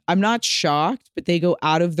I'm not shocked, but they go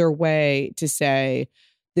out of their way to say,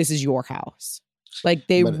 this is your house. Like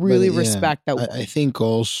they really respect that. I think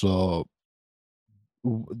also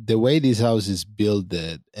the way this house is built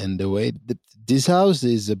and the way this house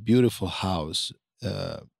is a beautiful house.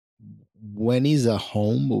 when it's a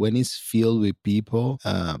home, when it's filled with people,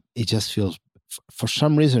 it just feels, for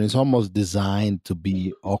some reason, it's almost designed to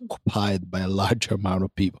be occupied by a large amount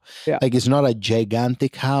of people. Yeah. Like it's not a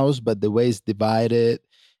gigantic house, but the way it's divided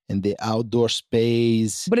and the outdoor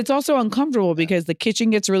space. But it's also uncomfortable because the kitchen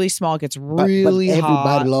gets really small, it gets But really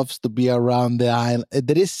everybody hot. loves to be around the island.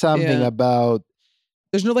 There is something about.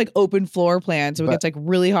 There's no like open floor plan, so it gets like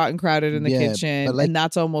really hot and crowded in the kitchen, like, and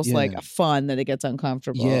that's almost like fun that it gets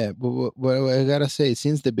uncomfortable. Yeah, but what I gotta say,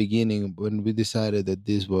 since the beginning, when we decided that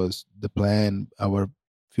this was the plan, our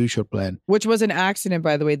future plan, which was an accident,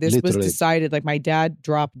 by the way. This was decided, like my dad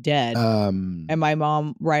dropped dead, and my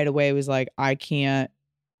mom right away was like, I can't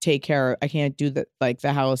do the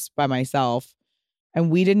house by myself.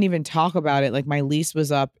 And we didn't even talk about it. Like my lease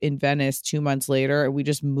was up in Venice 2 months later, and we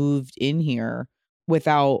just moved in here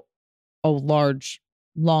without a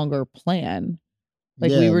longer plan.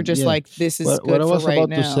 Like we were just like, this is good for right now. What I was about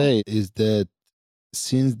to say is that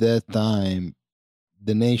since that time,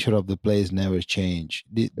 the nature of the place never changed.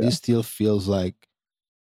 This still feels like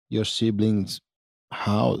your siblings'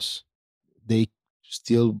 house. They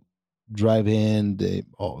still drive in.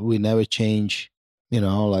 We never change.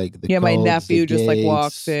 Like the codes, my nephew just gates, like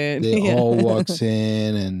walks in. They all walks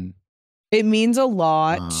in, and it means a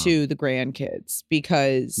lot to the grandkids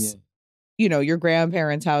because your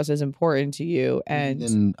grandparents' house is important to you, and we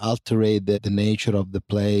didn't alterate the nature of the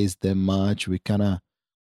place that much. We kind of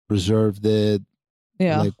preserved it.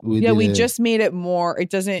 Yeah, like we just made it more. It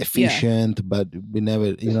doesn't efficient, but we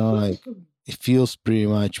never, like it feels pretty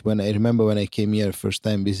much. When I remember when I came here first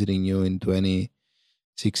time visiting you in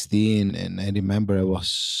 2016, and I remember I was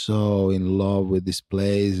so in love with this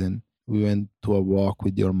place, and we went to a walk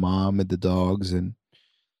with your mom and the dogs, and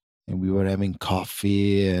we were having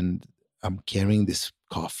coffee, and I'm carrying this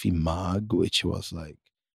coffee mug, which was like,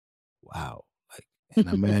 wow, like, and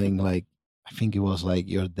I'm wearing like, I think it was like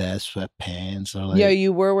your dad's sweatpants or like. Yeah,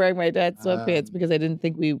 you were wearing my dad's sweatpants because I didn't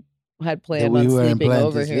think we had planned on sleeping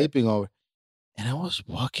over here. And I was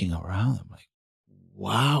walking around. I'm like,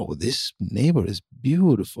 wow, this neighbor is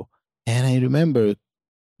beautiful. And I remember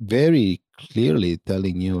very clearly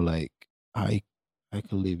telling you, like, I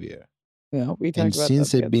could live here. Yeah, we talked and about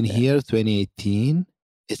since I've been here 2018,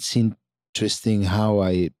 it's interesting how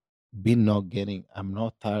I'm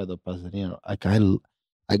not tired of Pasadena. Like I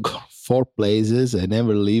go 4 places. I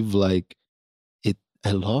never leave like it.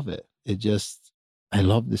 I love it. I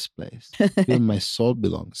love this place. I feel my soul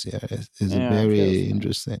belongs here. It's very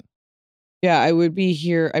interesting. Yeah, I would be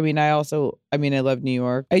here. I mean, I love New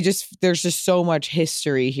York. There's just so much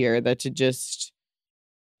history here that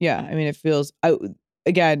it feels,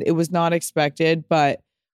 again, it was not expected, but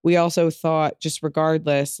we also thought just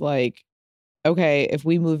regardless, like, okay, if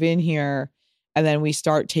we move in here and then we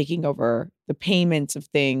start taking over the payments of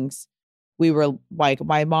things, we were like,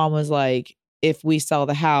 my mom was like, if we sell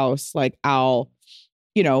the house, like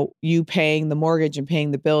you paying the mortgage and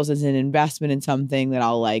paying the bills as an investment in something that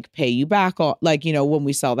I'll like pay you back on, like, when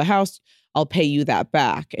we sell the house, I'll pay you that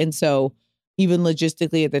back. And so even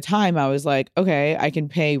logistically at the time, I was like, okay, I can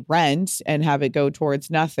pay rent and have it go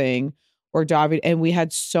towards nothing, or Davide. And we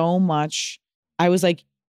had so much, I was like,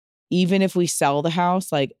 even if we sell the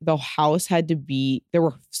house, like the house had to be, there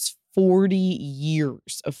were 40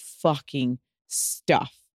 years of fucking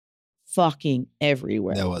stuff fucking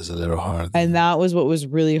everywhere. That was a little hard. And that was what was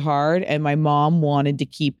really hard. And my mom wanted to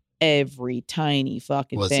keep every tiny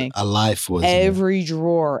fucking thing. Every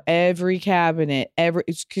drawer, every cabinet,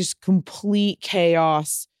 it's just complete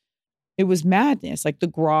chaos. It was madness. Like the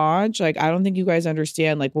garage, like I don't think you guys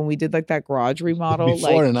understand. Like when we did like that garage remodel,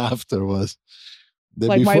 before and after was.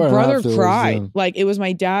 Like my brother cried. Like it was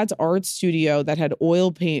my dad's art studio that had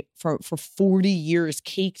oil paint for 40 years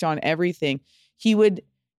caked on everything. He would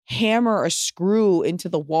hammer a screw into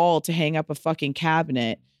the wall to hang up a fucking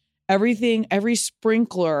cabinet. Everything, every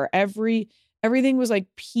sprinkler, everything was like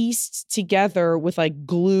pieced together with like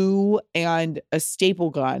glue and a staple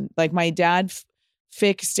gun. Like my dad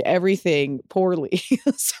fixed everything poorly.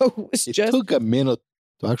 So it took a minute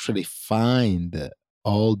to actually find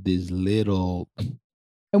all these little.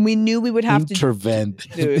 And we knew we would have to intervent.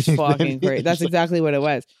 It was fucking great. That's exactly what it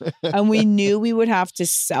was. And we knew we would have to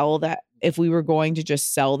sell that if we were going to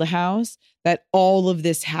just sell the house, that all of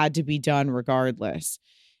this had to be done regardless.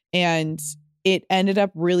 And it ended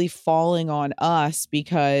up really falling on us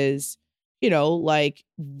because, like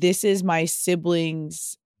this is my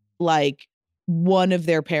siblings, like one of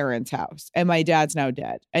their parents' house, and my dad's now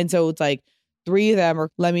dead. And so it's like 3 of them are,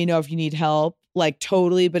 let me know if you need help. Like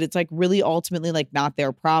totally, but it's like really ultimately like not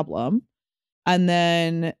their problem. And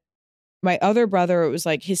then my other brother, it was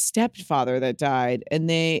like his stepfather that died. And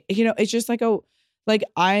they, it's just like,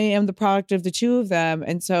 I am the product of the two of them.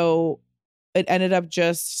 And so it ended up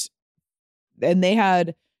and they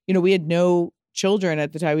had, we had no children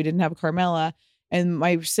at the time. We didn't have Carmela. And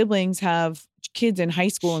my siblings have kids in high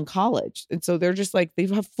school and college. And so they're just like, they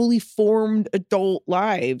have fully formed adult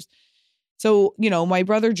lives. So, my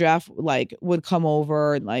brother Jeff would come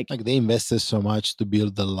over and like they invested so much to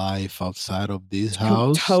build the life outside of this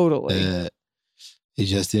house. Totally. It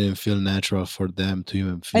just didn't feel natural for them to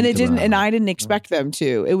even think and it didn't, about and I didn't expect them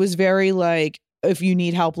to. It was very like, if you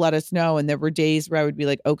need help, let us know. And there were days where I would be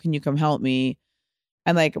like, oh, can you come help me?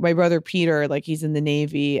 And like my brother Peter, like he's in the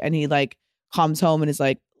Navy and he like comes home and is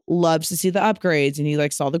like, loves to see the upgrades. And he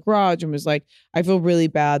like saw the garage and was like, I feel really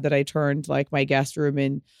bad that I turned like my guest room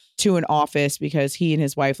into an office because he and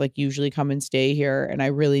his wife like usually come and stay here. And I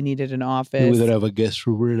really needed an office. We don't have a guest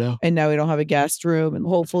room right now. And now we don't have a guest room. And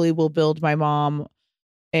hopefully we'll build my mom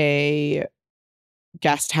a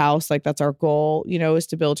guest house. Like that's our goal, is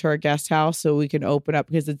to build her a guest house so we can open up,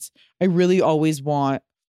 because I really always want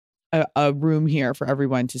a room here for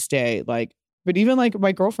everyone to stay. Like, but even like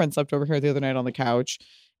my girlfriend slept over here the other night on the couch,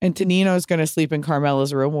 and Tanino is going to sleep in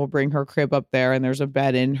Carmela's room. We'll bring her crib up there and there's a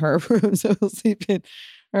bed in her room. So we'll sleep in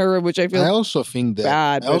her room, which I feel I also think that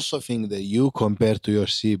bad. I also think that you, compared to your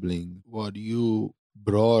sibling, what you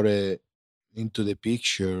brought into the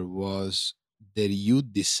picture was that you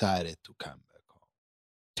decided to come back home.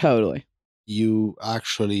 Totally. You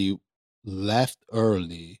actually left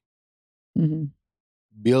early, Mm-hmm.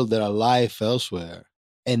 built a life elsewhere,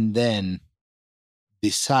 and then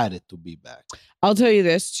decided to be back. I'll tell you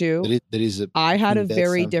this too. I had a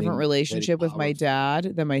very different relationship with my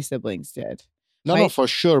dad than my siblings did. No, for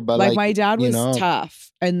sure. But like my dad was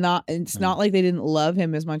tough, and it's not like they didn't love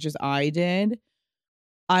him as much as I did.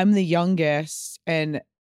 I'm the youngest, and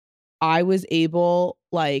I was able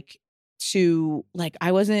I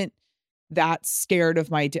wasn't that scared of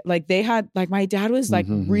my dad. Like they had, like my dad was like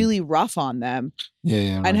really rough on them.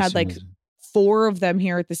 Yeah. And had like 4 of them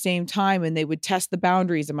here at the same time, and they would test the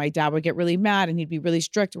boundaries, and my dad would get really mad and he'd be really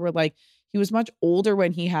strict. We're like, he was much older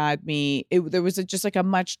when he had me. There was just like a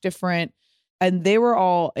much different, and they were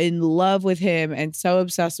all in love with him and so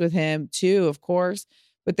obsessed with him too, of course.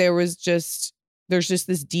 But there's just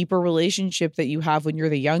this deeper relationship that you have when you're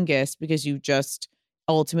the youngest, because you just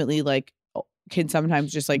ultimately like can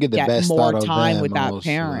sometimes just like get more time with that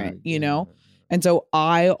parent, And so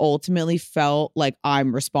I ultimately felt like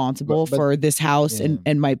I'm responsible for this house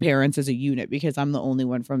and my parents as a unit, because I'm the only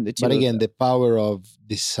one from the two. But again, the power of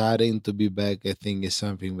deciding to be back, I think, is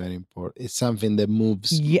something very important. It's something that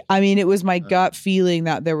moves. Yeah, I mean, it was my gut feeling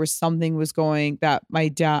that there was something was going, that my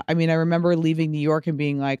dad, I mean, I remember leaving New York and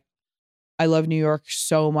being like, I love New York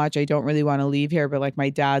so much. I don't really want to leave here, but like my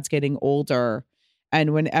dad's getting older.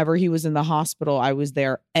 And whenever he was in the hospital, I was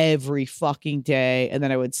there every fucking day. And then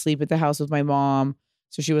I would sleep at the house with my mom,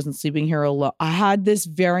 so she wasn't sleeping here alone. I had this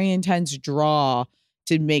very intense draw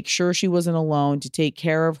to make sure she wasn't alone, to take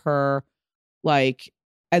care of her. Like,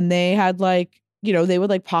 and they had like, they would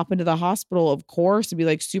like pop into the hospital, of course, and be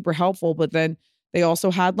like super helpful. But then they also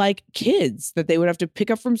had like kids that they would have to pick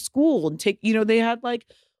up from school and take, they had like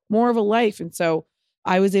more of a life. And so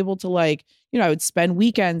I was able to like, I would spend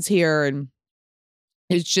weekends here, and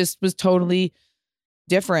it just was totally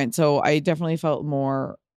different. So I definitely felt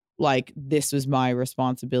more like this was my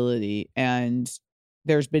responsibility, and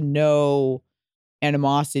there's been no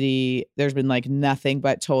animosity. There's been like nothing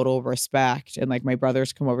but total respect. And like my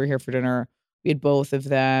brothers come over here for dinner. We had both of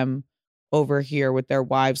them over here with their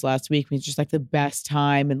wives last week. It's just like the best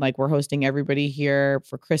time. And like we're hosting everybody here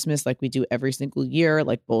for Christmas, like we do every single year,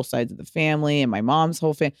 like both sides of the family and my mom's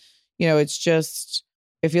whole family. It's just,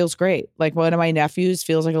 it feels great. Like one of my nephews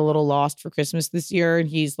feels like a little lost for Christmas this year. And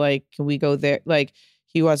he's like, can we go there? Like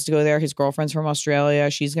he wants to go there. His girlfriend's from Australia.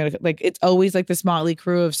 She's going to like, it's always like this motley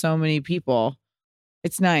crew of so many people.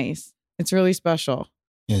 It's nice. It's really special.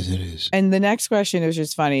 Yes, it is. And the next question is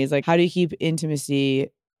just funny. It's like, how do you keep intimacy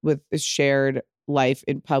with a shared life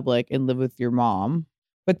in public and live with your mom?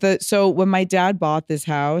 But so when my dad bought this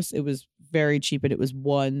house, it was very cheap, and it was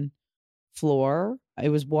 1 floor. It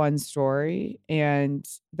was 1 story. And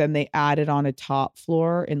then they added on a top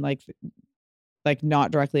floor in like not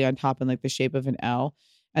directly on top in like the shape of an L.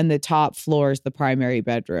 And the top floor is the primary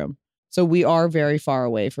bedroom. So we are very far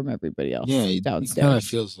away from everybody else downstairs. It kind of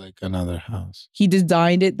feels like another house. He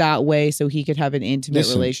designed it that way so he could have an intimate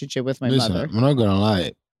relationship with my mother. I'm not going to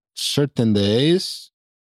lie. Certain days,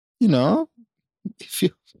 if you...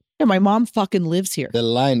 Yeah, my mom fucking lives here. The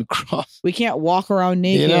line cross. We can't walk around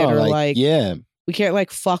naked or we can't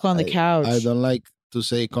like fuck on the couch. I don't like to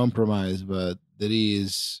say compromise, but there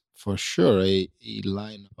is for sure a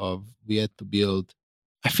line of we had to build.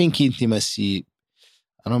 I think intimacy,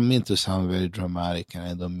 I don't mean to sound very dramatic and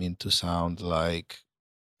I don't mean to sound like,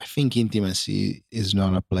 I think intimacy is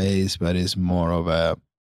not a place, but it's more of I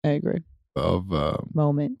agree.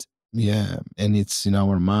 Moment. Yeah, and it's in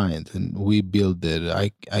our mind, and we build it.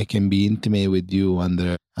 I can be intimate with you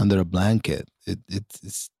under a blanket.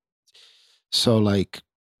 It's so like,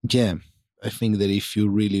 yeah. I think that if you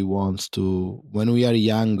really want to, when we are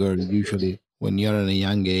younger, usually when you're at a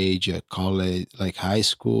young age, at college, like high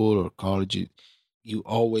school or college, you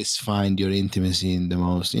always find your intimacy in the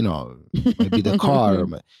most, maybe the car.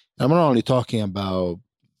 But I'm not only talking about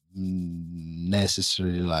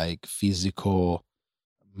necessarily like physical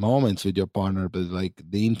moments with your partner, but like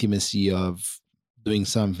the intimacy of doing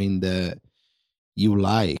something that you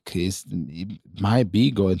like. It might be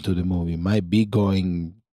going to the movie, might be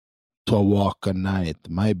going to a walk at night,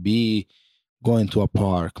 might be going to a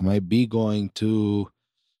park, might be going to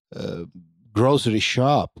grocery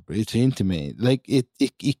shop. It's intimate. Like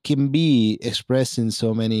it can be expressed in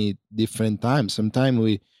so many different times. Sometimes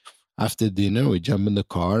we, after dinner, we jump in the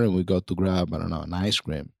car and we go to grab, I don't know, an ice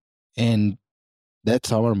cream. And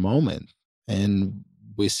that's our moment. And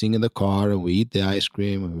we sing in the car and we eat the ice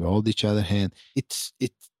cream and we hold each other's hand. It's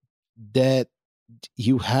that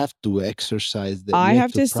you have to exercise that. I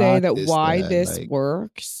have to say that practice why that, this like,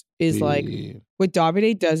 works is like we- what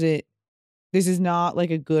Davide does it. This is not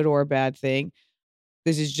like a good or a bad thing.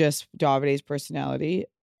 This is just Davide's personality.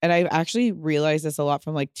 And I actually realized this a lot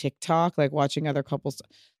from like TikTok, like watching other couples.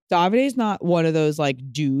 Davide's not one of those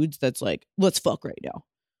like dudes that's like, let's fuck right now.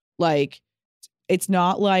 Like, it's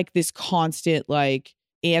not like this constant, like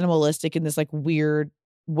animalistic in this like weird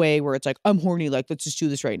way where it's like, I'm horny, like, let's just do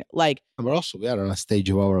this right now. Like, but also we are on a stage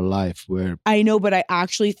of our life where I know, but I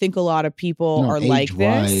actually think a lot of people are like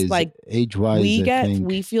this. Like, age-wise,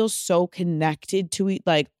 we feel so connected to it.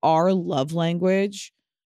 Like, our love language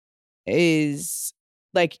is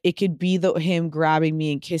like, it could be him grabbing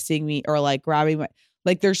me and kissing me, or like grabbing my,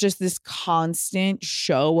 like, there's just this constant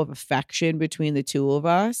show of affection between the two of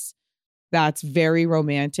us that's very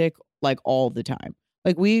romantic, like all the time.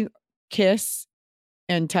 Like, we kiss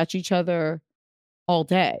and touch each other all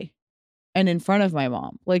day and in front of my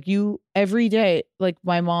mom. Like, every day, like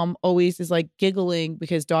my mom always is like giggling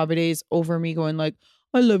because Davide's over me going like,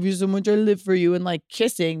 I love you so much, I live for you, and like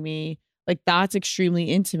kissing me. Like, that's extremely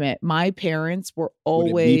intimate. My parents were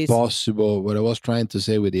always... Would it be possible, what I was trying to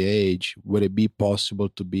say with the age, would it be possible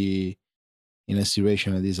to be in a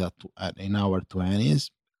situation like this in our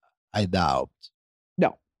 20s? I doubt.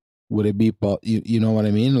 No. Would it be, you know what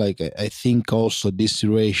I mean? Like, I think also this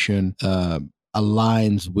situation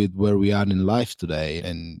aligns with where we are in life today.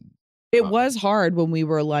 And it was hard when we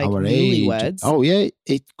were like our newlyweds. age. Oh yeah,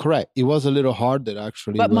 correct. It was a little harder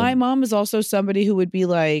actually. But my mom is also somebody who would be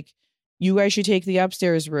like, you guys should take the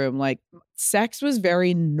upstairs room. Like, sex was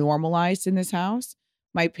very normalized in this house.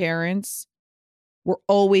 My parents were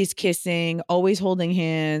always kissing, always holding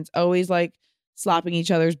hands, always like slapping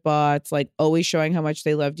each other's butts, like always showing how much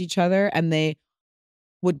they loved each other. And they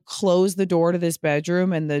would close the door to this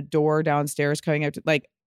bedroom and the door downstairs coming up to, like,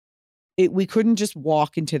 we couldn't just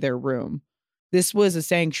walk into their room. This was a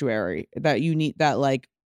sanctuary that you need, that like,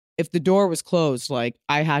 if the door was closed, like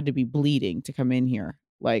I had to be bleeding to come in here.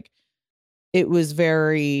 Like, it was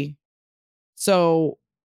very, so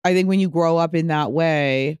I think when you grow up in that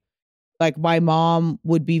way, like my mom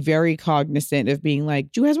would be very cognizant of being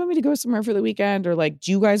like, do you guys want me to go somewhere for the weekend? Or like,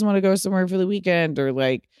 do you guys want to go somewhere for the weekend? Or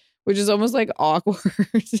like, which is almost like awkward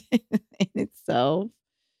in itself.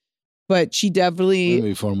 But she definitely...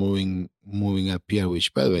 Before moving up here,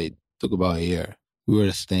 which by the way, talk about here, we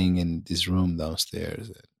were staying in this room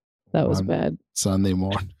downstairs. That was bad. Sunday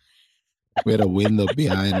morning. We had a window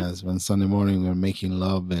behind us. One Sunday morning we were making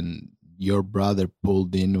love and your brother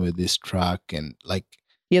pulled in with this truck and like...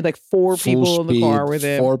 He had like four people in the car with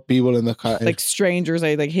him. 4 people in the car. Like strangers,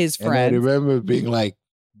 like his friends. And I remember being like,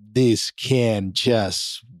 this can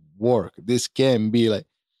just work. This can be like...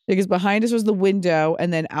 Because behind us was the window,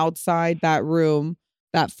 and then outside that room,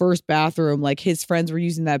 that first bathroom, like his friends were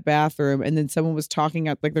using that bathroom, and then someone was talking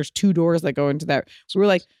out, like there's 2 doors that go into that. So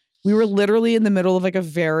we were literally in the middle of like a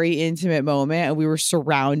very intimate moment, and we were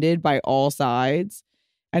surrounded by all sides.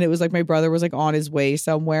 And it was like my brother was like on his way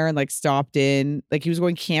somewhere and like stopped in, like he was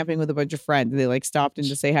going camping with a bunch of friends, and they like stopped in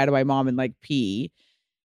to say hi to my mom and like pee.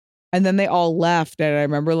 And then they all left. And I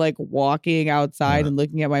remember like walking outside and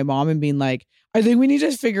looking at my mom and being like, I think we need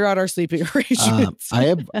to figure out our sleeping arrangements.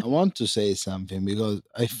 I want to say something because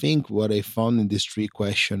I think what I found in this 3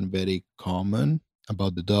 question very common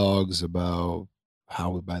about the dogs, about how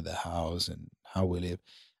we buy the house and how we live.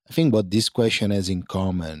 I think what this question has in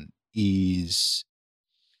common is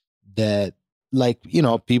that, like,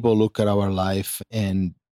 people look at our life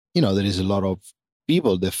and, there is a lot of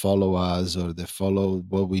people that follow us or that follow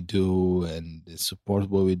what we do and they support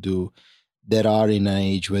what we do, that are in an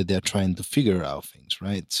age where they're trying to figure out things,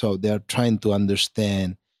 right? So they're trying to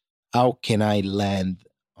understand, how can I land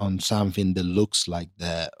on something that looks like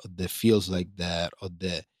that, or that feels like that, or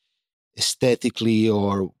that aesthetically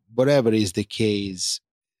or whatever is the case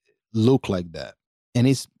look like that. And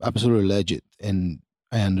it's absolutely legit. And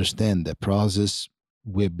I understand the process.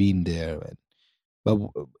 We've been there.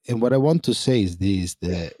 And what I want to say is this,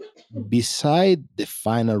 that beside the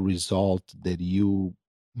final result that you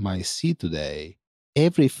might see today,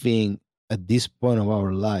 everything at this point of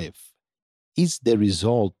our life is the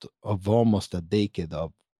result of almost a decade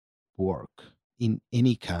of work in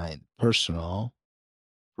any kind, personal,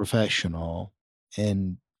 professional,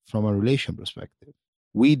 and from a relation perspective.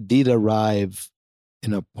 We did arrive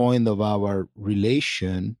in a point of our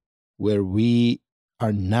relation where we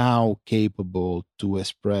are now capable to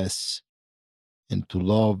express and to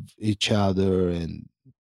love each other and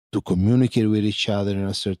to communicate with each other in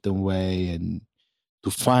a certain way and to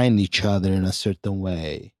find each other in a certain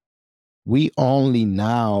way. We only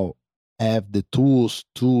now have the tools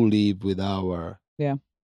to live with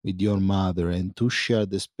with your mother and to share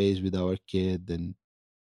the space with our kid. And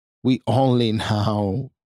we only now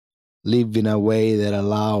live in a way that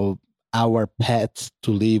allow our pets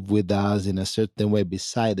to live with us in a certain way,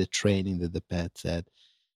 beside the training that the pets had.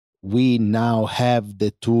 We now have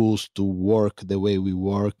the tools to work the way we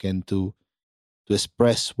work and to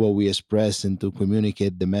express what we express and to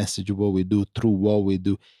communicate the message of what we do through what we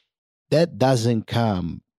do. That doesn't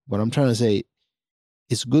come. What I'm trying to say,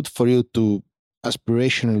 it's good for you to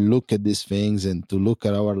aspirationally look at these things and to look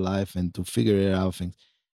at our life and to figure it out things.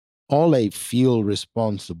 All I feel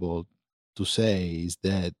responsible to say is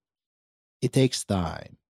that it takes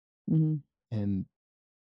time. Mm-hmm. And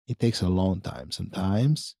it takes a long time.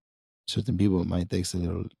 Sometimes certain people might take a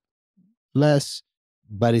little less,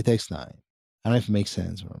 but it takes time. I don't know if it makes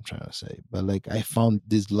sense what I'm trying to say. But like, I found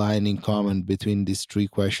this line in common between these three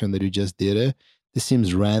questions that you just did. This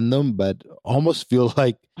seems random, but almost feel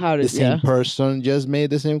like the same person just made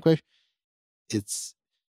the same question. It's,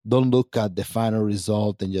 don't look at the final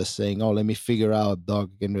result and just saying, oh, let me figure out,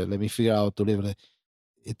 dog, let me figure out to live.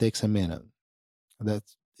 It takes a minute.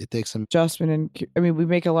 It takes some adjustment. And I mean, we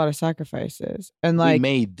make a lot of sacrifices. And like, we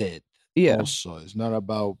made it. Yeah. Also, it's not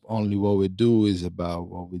about only what we do, it's about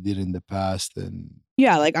what we did in the past. And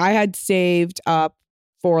yeah, like I had saved up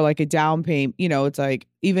for like a down payment. It's like,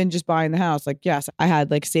 even just buying the house, like, yes, I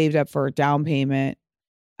had like saved up for a down payment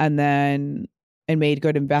and made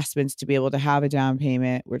good investments to be able to have a down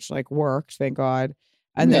payment, which like worked, thank God.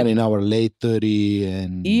 And then in our late 30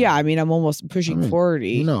 and yeah, I mean, I'm almost pushing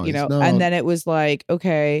 40, and then it was like,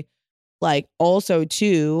 okay, like also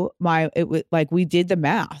too, it was like, we did the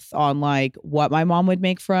math on like what my mom would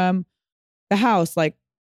make from the house, like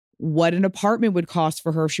what an apartment would cost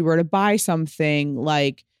for her if she were to buy something,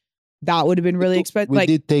 like that would have been really expensive. We like,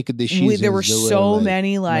 did take a decision. There were so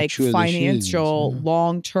many like financial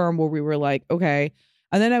long term where we were like, okay.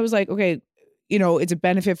 And then I was like, okay, it's a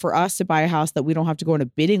benefit for us to buy a house that we don't have to go in a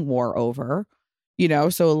bidding war over,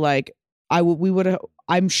 so like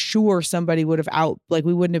I'm sure somebody would have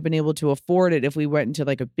we wouldn't have been able to afford it if we went into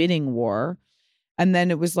like a bidding war. And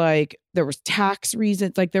then it was like, there was tax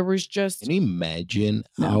reasons. Like there was just. Can you imagine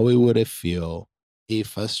how it would have feel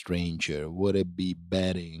if a stranger would have be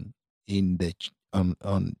betting in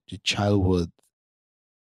on the childhood?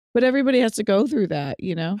 But everybody has to go through that,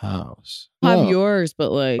 house. Have yours,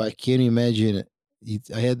 but like. But can you imagine?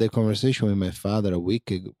 I had that conversation with my father a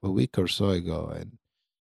week or so ago, and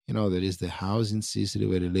there is the house in Sicily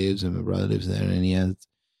where he lives, and my brother lives there, and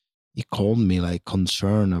he called me like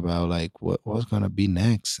concerned about like what's gonna be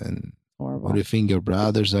next, and horrible. What do you think your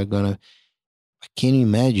brothers are gonna? I can't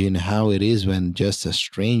imagine how it is when just a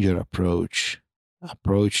stranger approach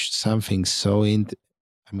something so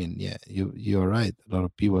I mean, yeah, you're right. A lot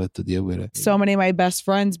of people have to deal with it. So many of my best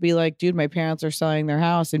friends be like, dude, my parents are selling their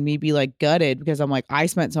house, and me be like gutted because I'm like, I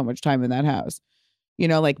spent so much time in that house.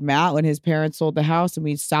 Like Matt, when his parents sold the house and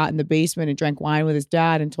we sat in the basement and drank wine with his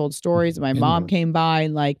dad and told stories, and my mom came by,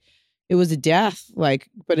 and like, it was a death. Like,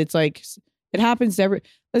 but it's like, it happens to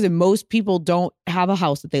listen, most people don't have a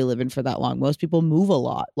house that they live in for that long. Most people move a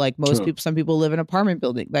lot. Like some people live in an apartment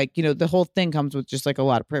building. Like, the whole thing comes with just like a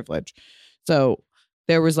lot of privilege. So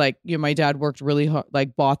there was like, my dad worked really hard,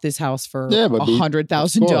 like bought this house for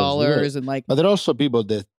 $100,000 and like. But there are also people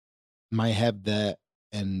that might have that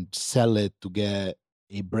and sell it to get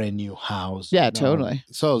a brand new house. Yeah, you know? totally.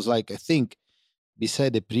 So it's like, I think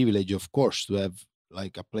beside the privilege, of course, to have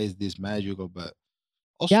like a place this magical, but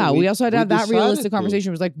also Yeah, we also had to have that realistic decided to. conversation.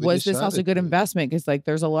 It was like, We was this house a decided good to. investment? Because like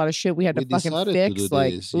there's a lot of shit we had to We fucking decided to do fix.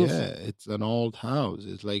 Like, this. oof, Yeah, it's an old house.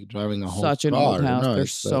 It's like driving a whole such an car. old house. You know? There's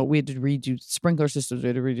It's so like, we had to redo sprinkler systems. We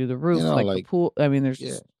had to redo the roof, you know, like the like, pool. I mean, there's yeah.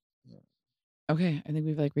 just okay. I think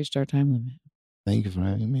we've like reached our time limit. Thank you for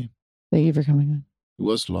having me. Thank you for coming on. It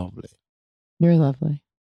was lovely. You're lovely.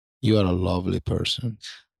 You are a lovely person.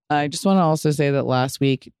 I just want to also say that last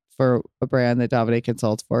week for a brand that Davide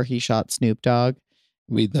consults for, he shot Snoop Dogg.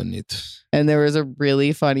 We don't need to. And there was a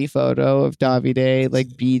really funny photo of Davide, like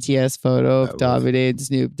BTS photo of Davide and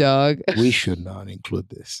Snoop Dogg. We should not include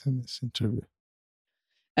this in this interview.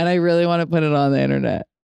 And I really want to put it on the internet.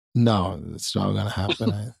 No, it's not going to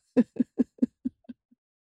happen.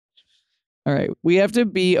 All right. We have to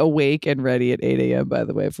be awake and ready at 8 a.m., by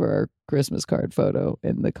the way, for our Christmas card photo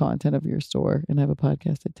and the content of your store. And I have a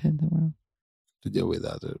podcast at 10 tomorrow. To deal with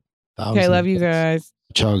that. Okay, love you guys.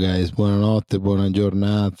 Ciao guys, buonanotte, buona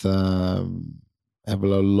giornata. Have a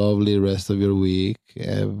lovely rest of your week.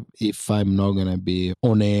 If I'm not going to be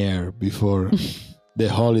on air before the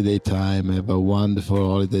holiday time, have a wonderful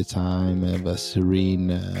holiday time. Have a serene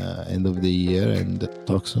end of the year and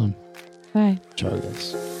talk soon. Bye. Ciao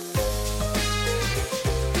guys.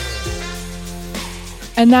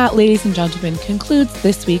 And that, ladies and gentlemen, concludes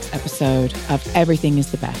this week's episode of Everything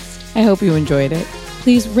is the Best. I hope you enjoyed it.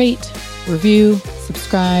 Please rate, review,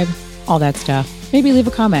 subscribe, all that stuff. Maybe leave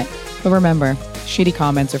a comment. But remember, shitty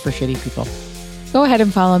comments are for shitty people. Go ahead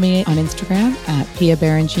and follow me on Instagram at Pia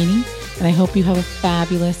Barancini. And I hope you have a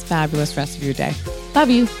fabulous, fabulous rest of your day. Love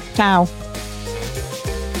you. Ciao.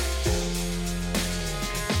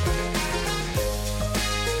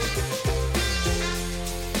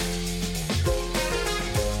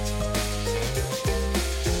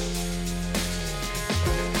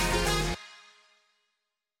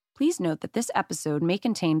 Please note that this episode may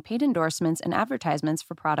contain paid endorsements and advertisements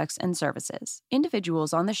for products and services.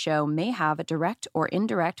 Individuals on the show may have a direct or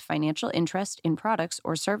indirect financial interest in products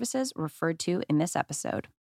or services referred to in this episode.